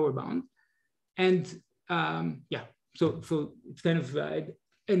the lower bound. And yeah, so it's kind of,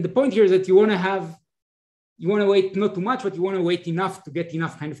 and the point here is that you want to wait not too much, but you want to wait enough to get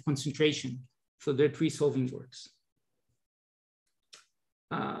enough kind of concentration so that resolving works.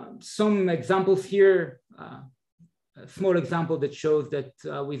 Some examples here, a small example that shows that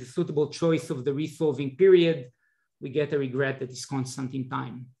with a suitable choice of the resolving period, we get a regret that is constant in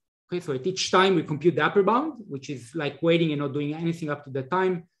time. Okay, so at each time we compute the upper bound, which is like waiting and not doing anything up to that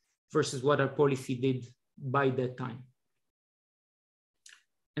time versus what our policy did by that time.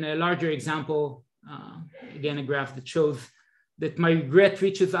 And a larger example, again, a graph that shows that my regret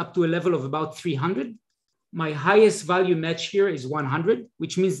reaches up to a level of about 300. My highest value match here is 100,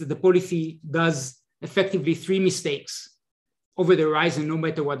 which means that the policy does effectively 3 mistakes over the horizon, no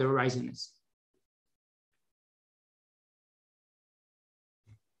matter what the horizon is.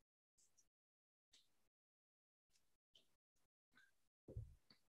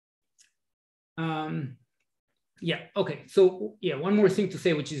 Yeah, okay. So yeah, one more thing to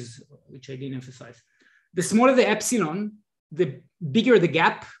say, which I didn't emphasize. The smaller the epsilon, the bigger the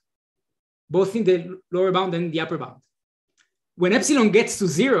gap, both in the lower bound and the upper bound. When epsilon gets to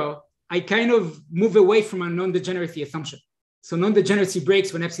 0, I kind of move away from a non-degeneracy assumption. So non-degeneracy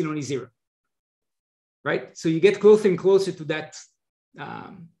breaks when epsilon is 0, right? So you get closer and closer to that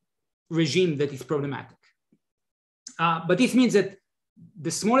regime that is problematic. But this means that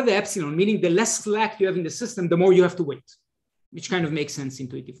the smaller the epsilon, meaning the less slack you have in the system, the more you have to wait, which kind of makes sense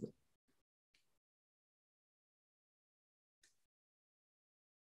intuitively.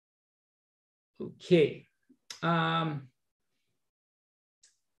 Okay.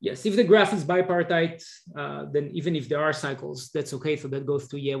 Yes, if the graph is bipartite, then even if there are cycles, that's okay. So that goes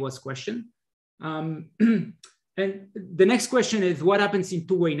to Yewa's question. And the next question is, what happens in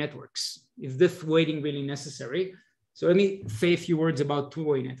two-way networks? Is this waiting really necessary? So let me say a few words about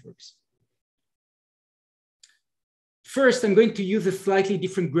two-way networks. First, I'm going to use a slightly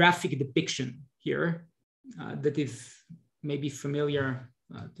different graphic depiction here that is maybe familiar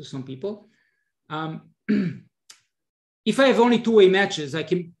to some people. If I have only two-way matches, I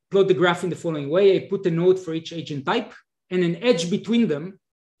can plot the graph in the following way. I put a node for each agent type and an edge between them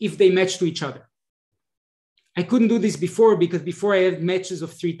if they match to each other. I couldn't do this before because before I had matches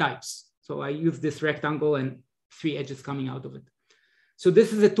of 3 types. So I used this rectangle and 3 edges coming out of it. So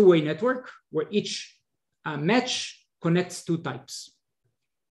this is a two-way network where each match connects 2 types.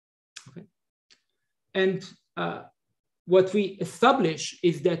 Okay. And what we establish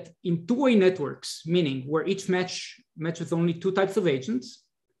is that in two-way networks, meaning where each match matches only 2 types of agents,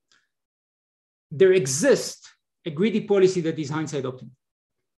 there exists a greedy policy that is hindsight optimal.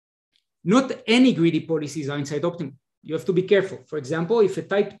 Not any greedy policy is hindsight optimal. You have to be careful. For example, if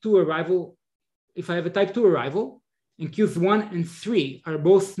I have a type 2 arrival and queues 1 and 3 are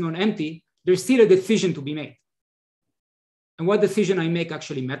both non-empty, there's still a decision to be made. And what decision I make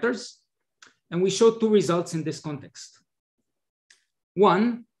actually matters. And we show 2 results in this context.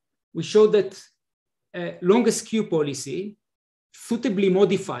 One, we show that a longest queue policy, suitably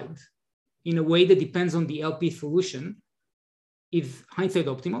modified in a way that depends on the LP solution, is hindsight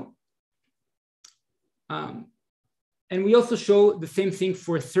optimal. And we also show the same thing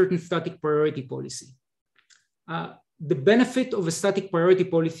for a certain static priority policy. The benefit of a static priority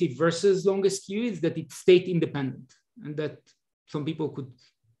policy versus longest queue is that it's state independent, and that some people could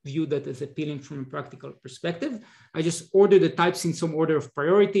view that as appealing from a practical perspective. I just order the types in some order of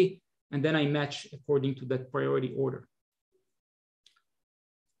priority, and then I match according to that priority order.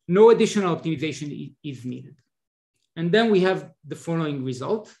 No additional optimization is needed. And then we have the following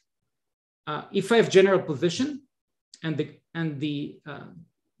result. If I have general position and the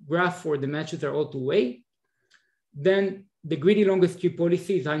graph for the matches are all two-way, then the greedy longest queue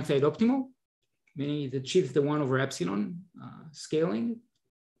policy is hindsight optimal, meaning it achieves the 1 over epsilon scaling.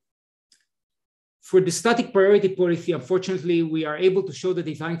 For the static priority policy, unfortunately, we are able to show that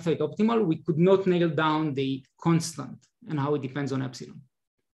it's hindsight optimal. We could not nail down the constant and how it depends on epsilon.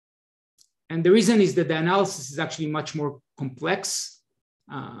 And the reason is that the analysis is actually much more complex.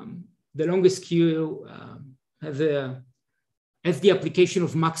 The longest queue has the application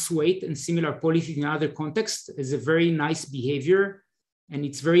of max weight and similar policies in other contexts as a very nice behavior, and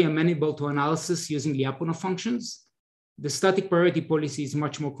it's very amenable to analysis using Lyapunov functions. The static priority policy is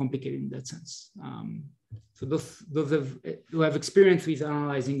much more complicated in that sense. So those who have experience with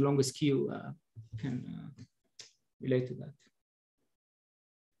analyzing longest queue can relate to that.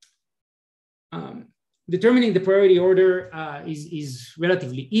 Determining the priority order is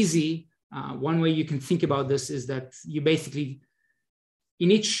relatively easy. One way you can think about this is that you basically,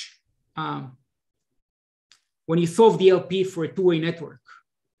 in each, when you solve the LP for a two-way network,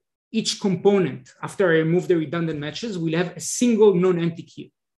 each component, after I remove the redundant matches, will have a single non-empty queue.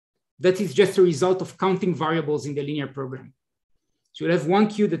 That is just a result of counting variables in the linear program. So you'll have one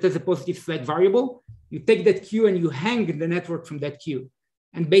queue that has a positive flag variable. You take that queue and you hang the network from that queue.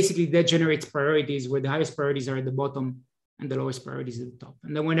 And basically that generates priorities where the highest priorities are at the bottom and the lowest priorities at the top.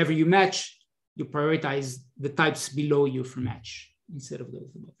 And then whenever you match, you prioritize the types below you for match instead of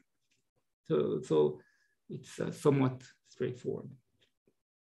those above. So it's somewhat straightforward.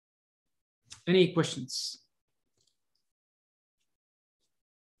 Any questions?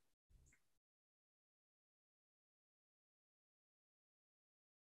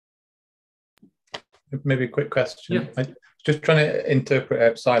 Maybe a quick question. Yeah. I'm just trying to interpret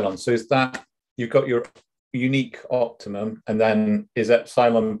epsilon. So is that you've got your unique optimum, and then is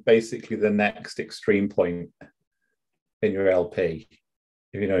epsilon basically the next extreme point in your LP?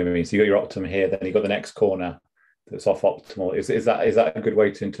 If you know what I mean. So you got your optimum here, then you got the next corner that's off optimal. Is that a good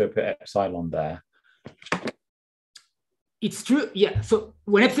way to interpret epsilon there? It's true, yeah. So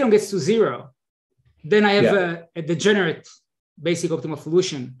when epsilon gets to 0, then I have a degenerate basic optimal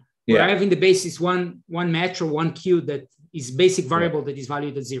solution where I have in the basis one match or one queue that is basic variable that is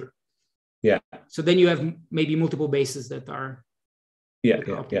valued at 0. Yeah. So then you have maybe multiple bases that are.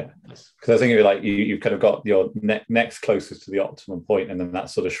 Because I was thinking like you've kind of got your next closest to the optimum point, and then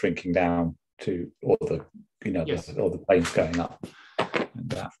that's sort of shrinking down to all the all the planes going up, and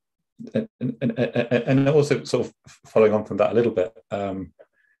that. And also sort of following on from that a little bit,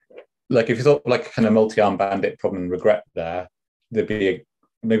 like if you thought like a kind of multi-arm bandit problem and regret there, there'd be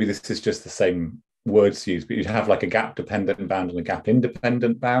maybe this is just the same words used, but you'd have like a gap dependent bound and a gap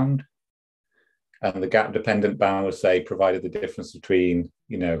independent bound. And the gap dependent bound would say, provided the difference between,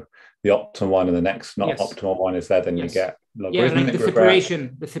 the optimal one and the next not optimal one is there, then you get logarithmic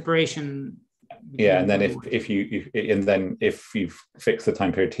like the separation. Yeah, and then if you fix the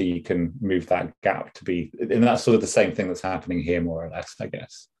time period t, you can move that gap to be, and that's sort of the same thing that's happening here, more or less, I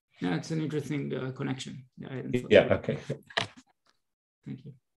guess. Yeah, it's an interesting connection. Okay. Thank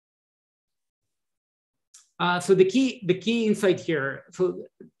you. So the key insight here, so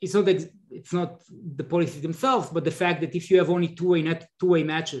it's not the policies themselves, but the fact that if you have only two-way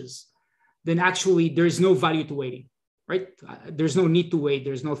matches, then actually there is no value to weighting. Right? There's no need to weight.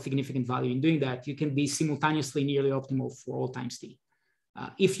 There's no significant value in doing that. You can be simultaneously nearly optimal for all times t.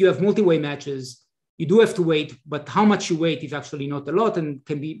 If you have multi-way matches, you do have to weight, but how much you weight is actually not a lot and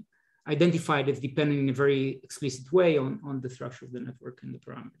can be identified as depending in a very explicit way on the structure of the network and the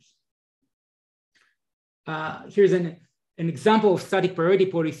parameters. Here's an example of static priority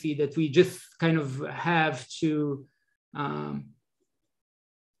policy that we just kind of have to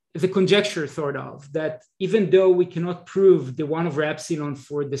the conjecture sort of that even though we cannot prove the 1 over epsilon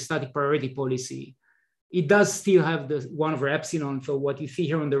for the static priority policy, it does still have the 1 over epsilon. So what you see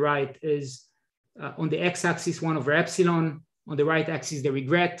here on the right is on the x-axis 1 over epsilon, on the right axis the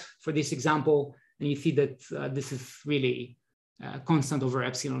regret for this example, and you see that this is really constant over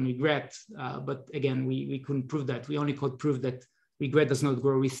epsilon regret. But again, we couldn't prove that. We only could prove that regret does not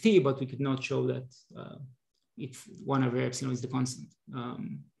grow with t, but we could not show that it's 1 over epsilon is the constant.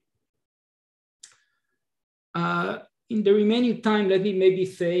 In the remaining time, let me maybe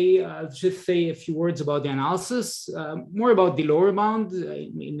just say a few words about the analysis, more about the lower bound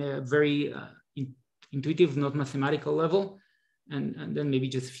in a very intuitive, not mathematical level, and then maybe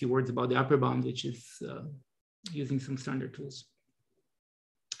just a few words about the upper bound, which is using some standard tools.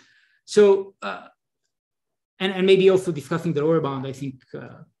 So, and maybe also discussing the lower bound, I think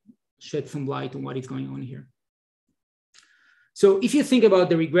shed some light on what is going on here. So if you think about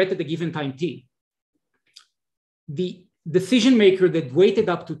the regret at a given time t, the decision maker that waited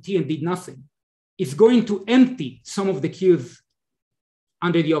up to t and did nothing is going to empty some of the queues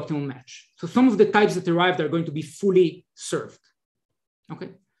under the optimal match. So some of the types that arrived are going to be fully served. Okay,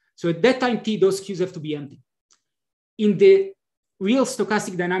 so at that time t, those queues have to be empty. In the real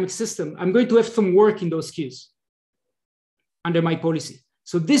stochastic dynamic system, I'm going to have some work in those queues under my policy.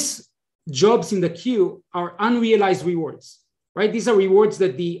 So these jobs in the queue are unrealized rewards, right? These are rewards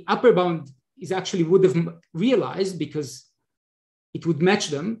that the upper bound is actually would have realized because it would match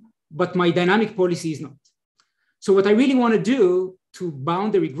them, but my dynamic policy is not. So what I really want to do to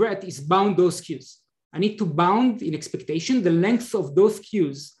bound the regret is bound those queues. I need to bound in expectation the length of those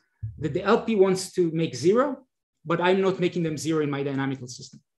queues that the LP wants to make 0, but I'm not making them 0 in my dynamical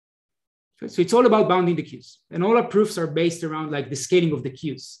system. Okay? So it's all about bounding the queues. And all our proofs are based around like the scaling of the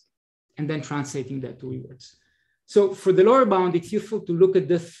queues and then translating that to rewards. So for the lower bound, it's useful to look at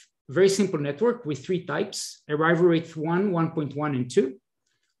this very simple network with 3 types: arrival rates 1, 1.1, and 2.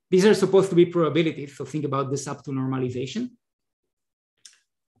 These are supposed to be probabilities, so think about this up to normalization.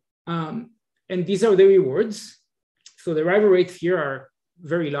 And these are the rewards. So the arrival rates here are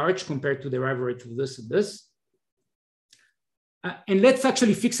very large compared to the arrival rates of this and this. And let's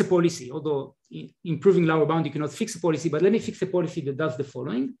actually fix a policy, although in proving lower bound, you cannot fix a policy, but let me fix a policy that does the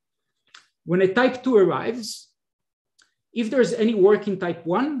following. When a type 2 arrives, if there's any work in type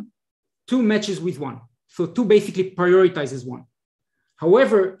 1, 2 matches with 1. So 2 basically prioritizes 1.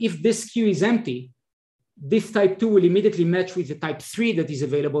 However, if this queue is empty, this type 2 will immediately match with the type 3 that is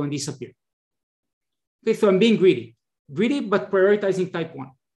available and disappear. Okay, so I'm being greedy, but prioritizing type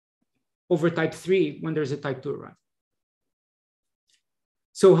 1 over type 3 when there's a type 2 arrival.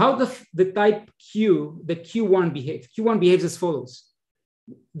 So how does the type Q, the Q1 behave? Q1 behaves as follows.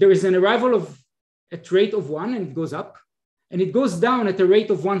 There is an arrival at rate of 1 and it goes up, and it goes down at a rate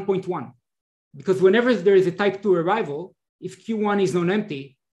of 1.1. Because whenever there is a type 2 arrival, if Q1 is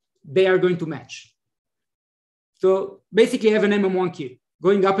non-empty, they are going to match. So basically I have an MM1 queue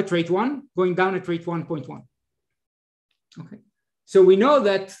going up at rate 1, going down at rate 1.1. Okay. So we know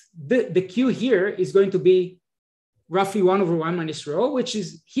that the queue here is going to be roughly 1 over 1 minus rho, which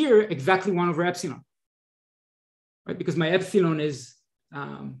is here exactly 1 over epsilon, right? Because my epsilon is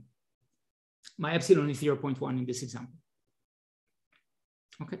 0.1 in this example.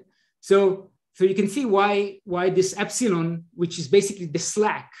 Okay, so you can see why this epsilon, which is basically the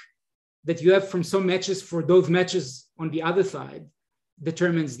slack that you have from some matches for those matches on the other side,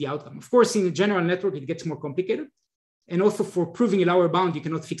 determines the outcome. Of course, in a general network, it gets more complicated. And also for proving a lower bound, you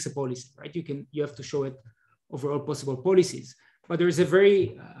cannot fix a policy, right? You have to show it over all possible policies. But there is a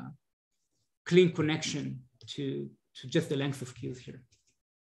very clean connection to just the length of queues here.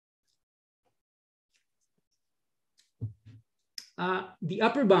 The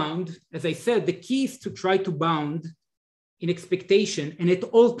upper bound, as I said, the key is to try to bound in expectation and at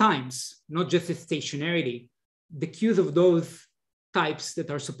all times, not just at stationarity, the queues of those types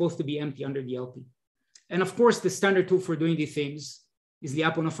that are supposed to be empty under the LP. And of course, the standard tool for doing these things is the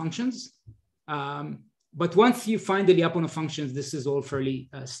Lyapunov functions. But once you find the Lyapunov functions, this is all fairly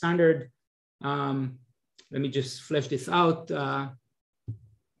standard. Let me just flesh this out.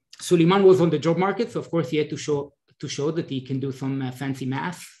 Suleyman was on the job market, so of course he had to show that he can do some fancy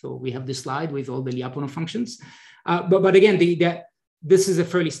math. So we have this slide with all the Lyapunov functions. But again, this is a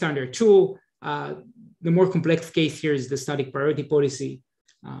fairly standard tool. The more complex case here is the static priority policy.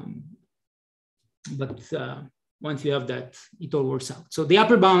 But once you have that, it all works out. So the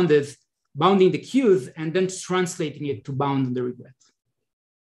upper bound is bounding the queues and then translating it to bound the regret.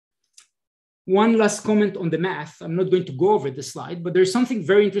 One last comment on the math. I'm not going to go over this slide, but there's something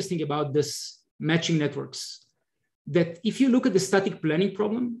very interesting about this matching networks, that if you look at the static planning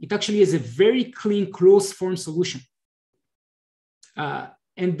problem, it actually is a very clean closed form solution.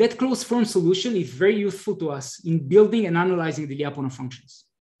 And that closed form solution is very useful to us in building and analyzing the Lyapunov functions.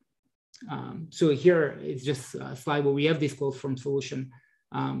 So here it's just a slide where we have this closed form solution.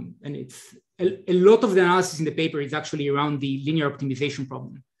 And it's a lot of the analysis in the paper is actually around the linear optimization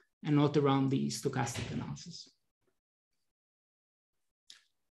problem and not around the stochastic analysis.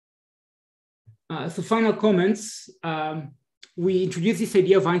 So final comments. We introduced this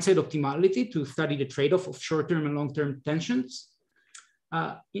idea of hindsight optimality to study the trade-off of short-term and long-term tensions.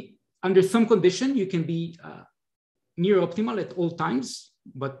 Under some condition, you can be near optimal at all times,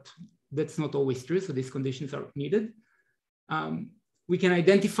 but that's not always true. So these conditions are needed. We can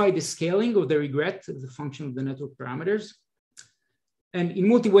identify the scaling of the regret as a function of the network parameters. And in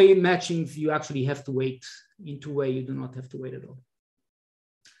multi-way matchings, you actually have to wait. In two-way, you do not have to wait at all.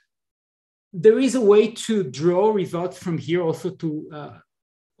 There is a way to draw results from here also to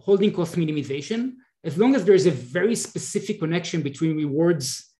holding cost minimization, as long as there's a very specific connection between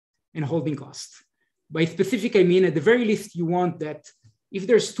rewards and holding cost. By specific, I mean, at the very least, you want that if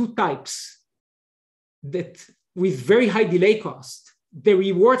there's two types that with very high delay cost, the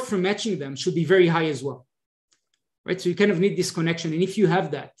reward for matching them should be very high as well, right? So you kind of need this connection. And if you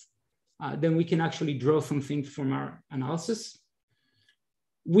have that, then we can actually draw some things from our analysis.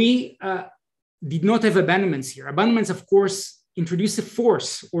 We did not have abandonments here. Abandonments, of course, introduce a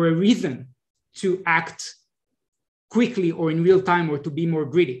force or a reason to act quickly or in real time or to be more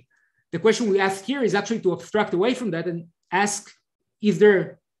greedy. The question we ask here is actually to abstract away from that and ask, is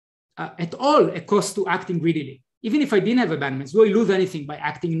there at all a cost to acting greedily? even if I didn't have abandonments, do I lose anything by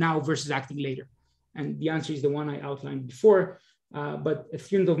acting now versus acting later? And the answer is the one I outlined before. But a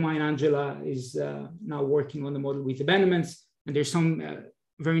student of mine, Angela, is now working on the model with abandonments. And there's some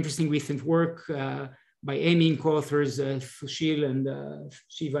very interesting recent work by Amy and co-authors, Sushil and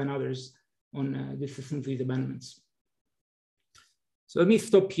Shiva and others on this systems with abandonments. So let me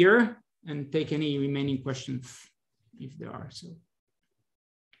stop here and take any remaining questions if there are. So.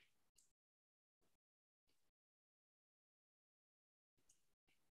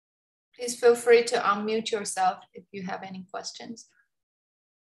 Please feel free to unmute yourself if you have any questions.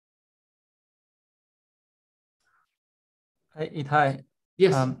 Hi, Itai.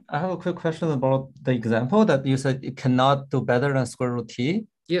 Yes. I have a quick question about the example that you said it cannot do better than square root t.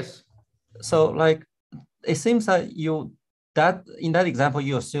 Yes. So like, it seems that in that example,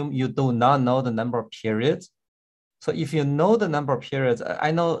 you assume you do not know the number of periods. So if you know the number of periods,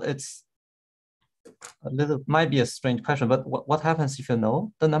 I know it's might be a strange question, but what happens if you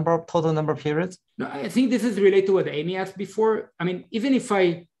know the total number of periods? No, I think this is related to what Amy asked before. I mean, even if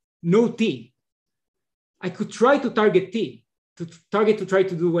I know t, I could try to target t, to try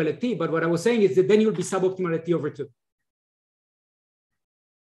to do well at t, but what I was saying is that then you'll be suboptimal at t over 2.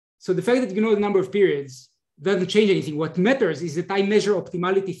 So the fact that you know the number of periods doesn't change anything. What matters is that I measure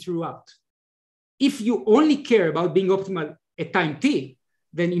optimality throughout. If you only care about being optimal at time t,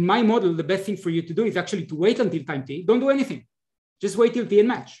 then in my model, the best thing for you to do is actually to wait until time t. Don't do anything. Just wait till t and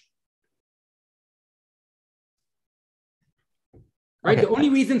match. Right? Okay. The only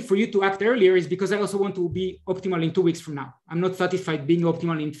reason for you to act earlier is because I also want to be optimal in 2 weeks from now. I'm not satisfied being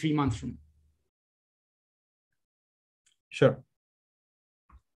optimal in 3 months from now. Sure.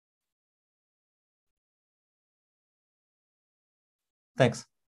 Thanks.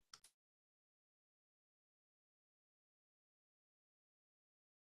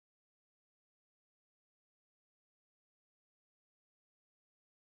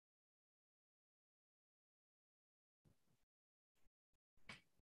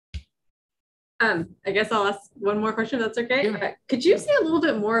 I guess I'll ask one more question, if that's okay. Yeah. Could you say a little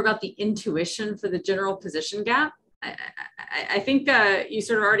bit more about the intuition for the general position gap? I think you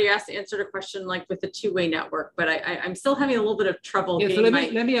sort of already answered a question like with the two-way network, but I'm still having a little bit of trouble. Yeah, so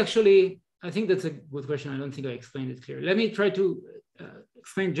let me actually, I think that's a good question. I don't think I explained it clearly. Let me try to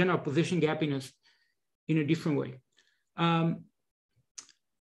explain general position gap in a different way. In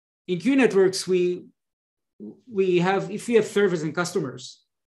Q networks, we have, if we have servers and customers,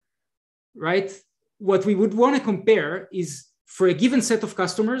 right? What we would want to compare is for a given set of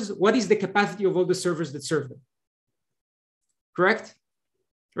customers, what is the capacity of all the servers that serve them? Correct?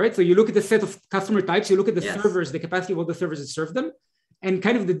 Right? So you look at the set of customer types, you look at the servers, the capacity of all the servers that serve them, and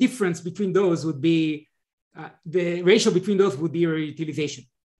kind of the difference between those would be, the ratio between those would be your utilization.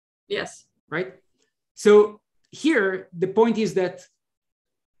 Yes. Right? So here, the point is that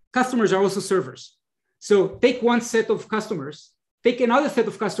customers are also servers. So take one set of customers, take another set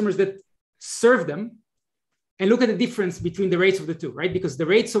of customers that serve them, and look at the difference between the rates of the two, right? Because the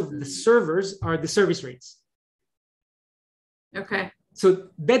rates of the servers are the service rates. Okay. So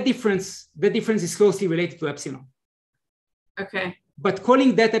that difference is closely related to epsilon. Okay. But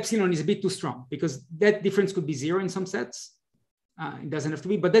calling that epsilon is a bit too strong because that difference could be 0 in some sets. It doesn't have to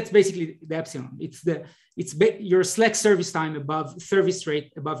be, but that's basically the epsilon. It's your slack service time above service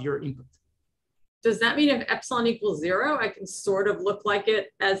rate above your input. Does that mean if epsilon equals 0, I can sort of look like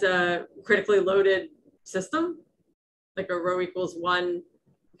it as a critically loaded system? Like a rho equals 1,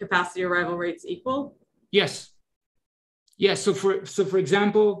 capacity arrival rates equal? Yes. Yes. So for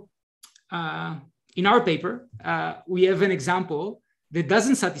example, in our paper, we have an example that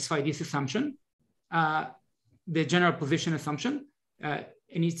doesn't satisfy this assumption, the general position assumption, and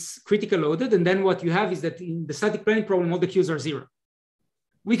it's critical loaded. And then what you have is that in the static planning problem, all the Qs are 0.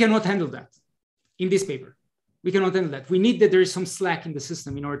 We cannot handle that. In this paper, we cannot handle that. We need that there is some slack in the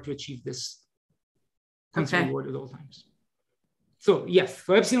system in order to achieve this constant reward at all times. So yes,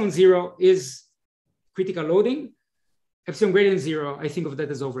 so epsilon 0 is critical loading. Epsilon greater than 0, I think of that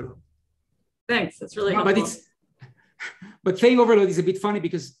as overload. Thanks, that's really helpful. But saying overload is a bit funny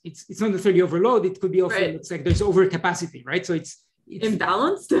because it's not necessarily overload. It could be also, it's like there's overcapacity, right? So it's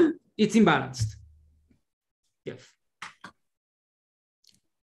imbalanced. It's imbalanced. Yes.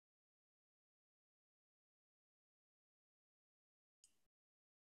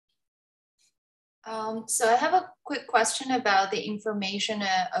 So I have a quick question about the information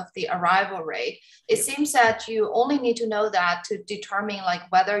of the arrival rate. It seems that you only need to know that to determine like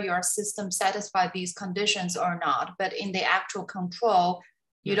whether your system satisfies these conditions or not. But in the actual control,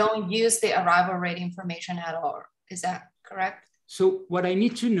 you don't use the arrival rate information at all. Is that correct? So what I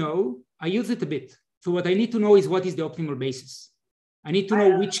need to know, I use it a bit, So what I need to know is what is the optimal basis. I need to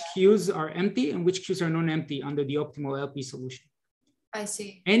know which queues are empty and which queues are non-empty under the optimal LP solution. I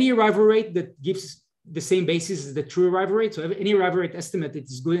see. Any arrival rate that gives the same basis as the true arrival rate, so any arrival rate estimate that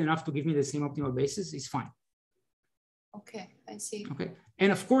is good enough to give me the same optimal basis is fine. Okay, I see. Okay,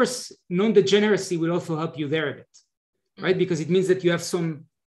 and of course, non-degeneracy will also help you there a bit, right? Because it means that you have some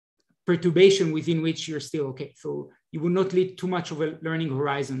perturbation within which you're still okay. So you will not lead too much of a learning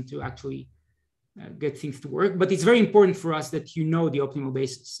horizon to actually get things to work. But it's very important for us that you know the optimal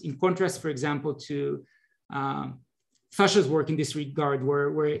basis. In contrast, for example, to Sasha's work in this regard,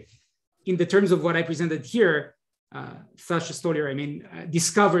 where in the terms of what I presented here, Sasha Stoliar,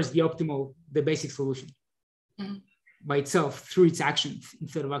 discovers the basic solution by itself through its actions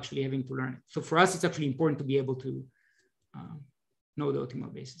instead of actually having to learn it. So for us, it's actually important to be able to know the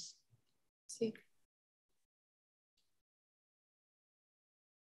optimal basis. See.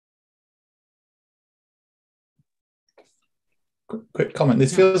 Quick comment.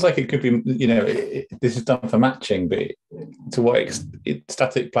 This feels like it could be, this is done for matching, but to what extent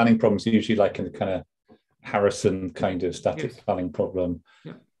static planning problems usually like in the kind of Harrison kind of static planning problem.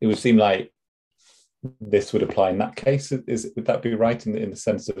 It would seem like this would apply in that case. Would that be right in the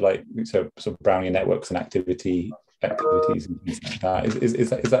sense of like so Brownian networks and activities and things like that? Is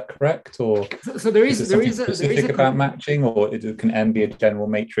that correct, or so there is specific about matching, or can N be a general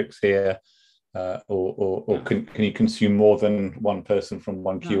matrix here? Or can you consume more than one person from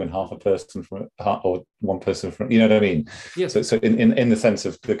one queue and half a person from or one person from, you know what I mean? Yes. So in the sense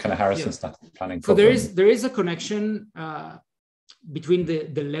of the kind of Harrison static planning problem. So there is a connection between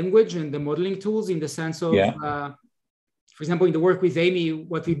the language and the modeling tools in the sense of, for example, in the work with Amy,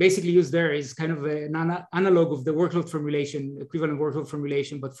 what we basically use there is kind of an analog of the workload formulation, equivalent workload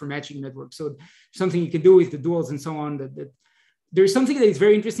formulation, but for matching networks. So something you can do with the duals and so on that there's something that is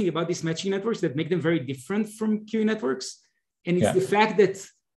very interesting about these matching networks that make them very different from queuing networks. And it's the fact that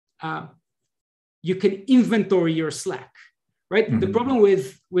you can inventory your slack, right? Mm-hmm. The problem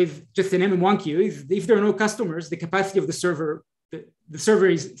with just an MM1 queue is if there are no customers, the capacity of the server, the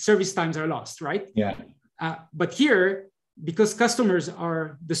service times are lost, right? Yeah. But here, because customers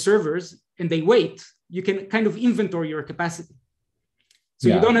are the servers and they wait, you can kind of inventory your capacity. So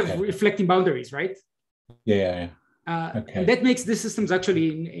you don't have reflecting boundaries, right? Yeah. And that makes these systems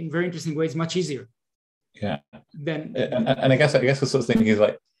actually in very interesting ways much easier. Yeah. And I guess the sort of thing is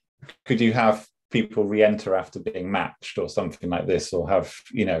like, could you have people re-enter after being matched or something like this, or have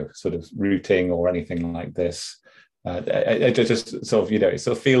sort of routing or anything like this? It just sort of it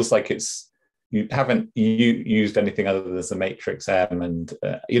sort of feels like you haven't used anything other than the matrix M, and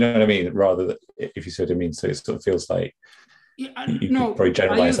you know what I mean. Rather than, if you see what I mean, so it sort of feels like you could probably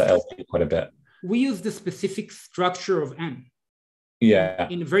generalize that LP quite a bit. We use the specific structure of N.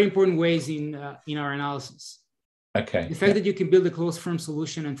 In very important ways in our analysis. Okay. The fact that you can build a closed form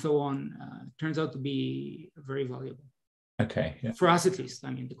solution and so on turns out to be very valuable. Okay. Yeah. For us at least.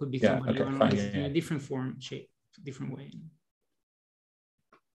 I mean, there could be somebody who analyzes it in a different form, shape, different way.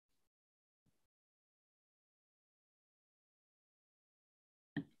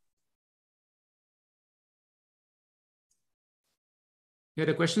 You had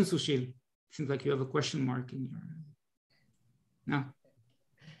a question, Sushil? Seems like you have a question mark in your... No.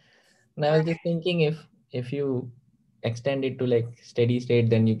 And I was just thinking if you extend it to like steady state,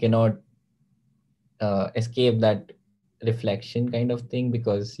 then you cannot escape that reflection kind of thing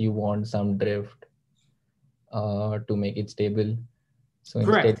because you want some drift to make it stable. So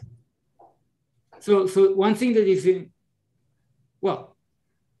correct. So one thing that is in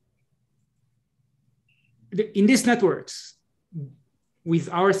these networks, with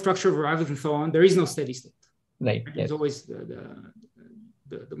our structure of arrivals and so on, there is no steady state. Right. There's always the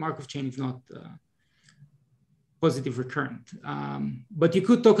Markov chain is not positive recurrent. But you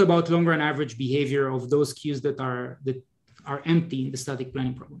could talk about long run average behavior of those queues that are empty in the static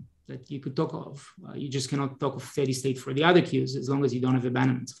planning problem that you could talk of. You just cannot talk of steady state for the other queues as long as you don't have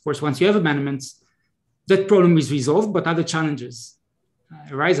abandonments. Of course, once you have abandonments, that problem is resolved, but other challenges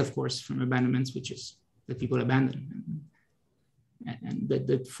arise, of course, from abandonments, which is that people abandon. And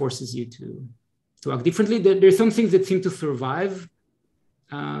that forces you to act differently. There's some things that seem to survive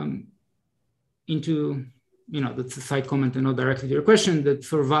into, that's a side comment and not directly to your question, that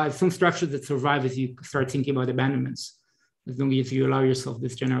survive, some structures that survive as you start thinking about abandonments, as long as you allow yourself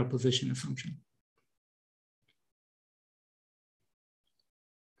this general position assumption.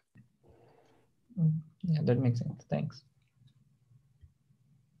 Yeah, that makes sense. Thanks.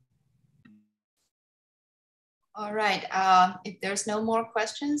 All right. If there's no more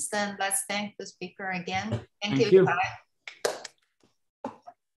questions, then let's thank the speaker again. Thank you. Itai.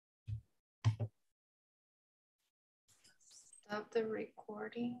 Stop the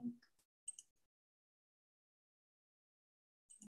recording.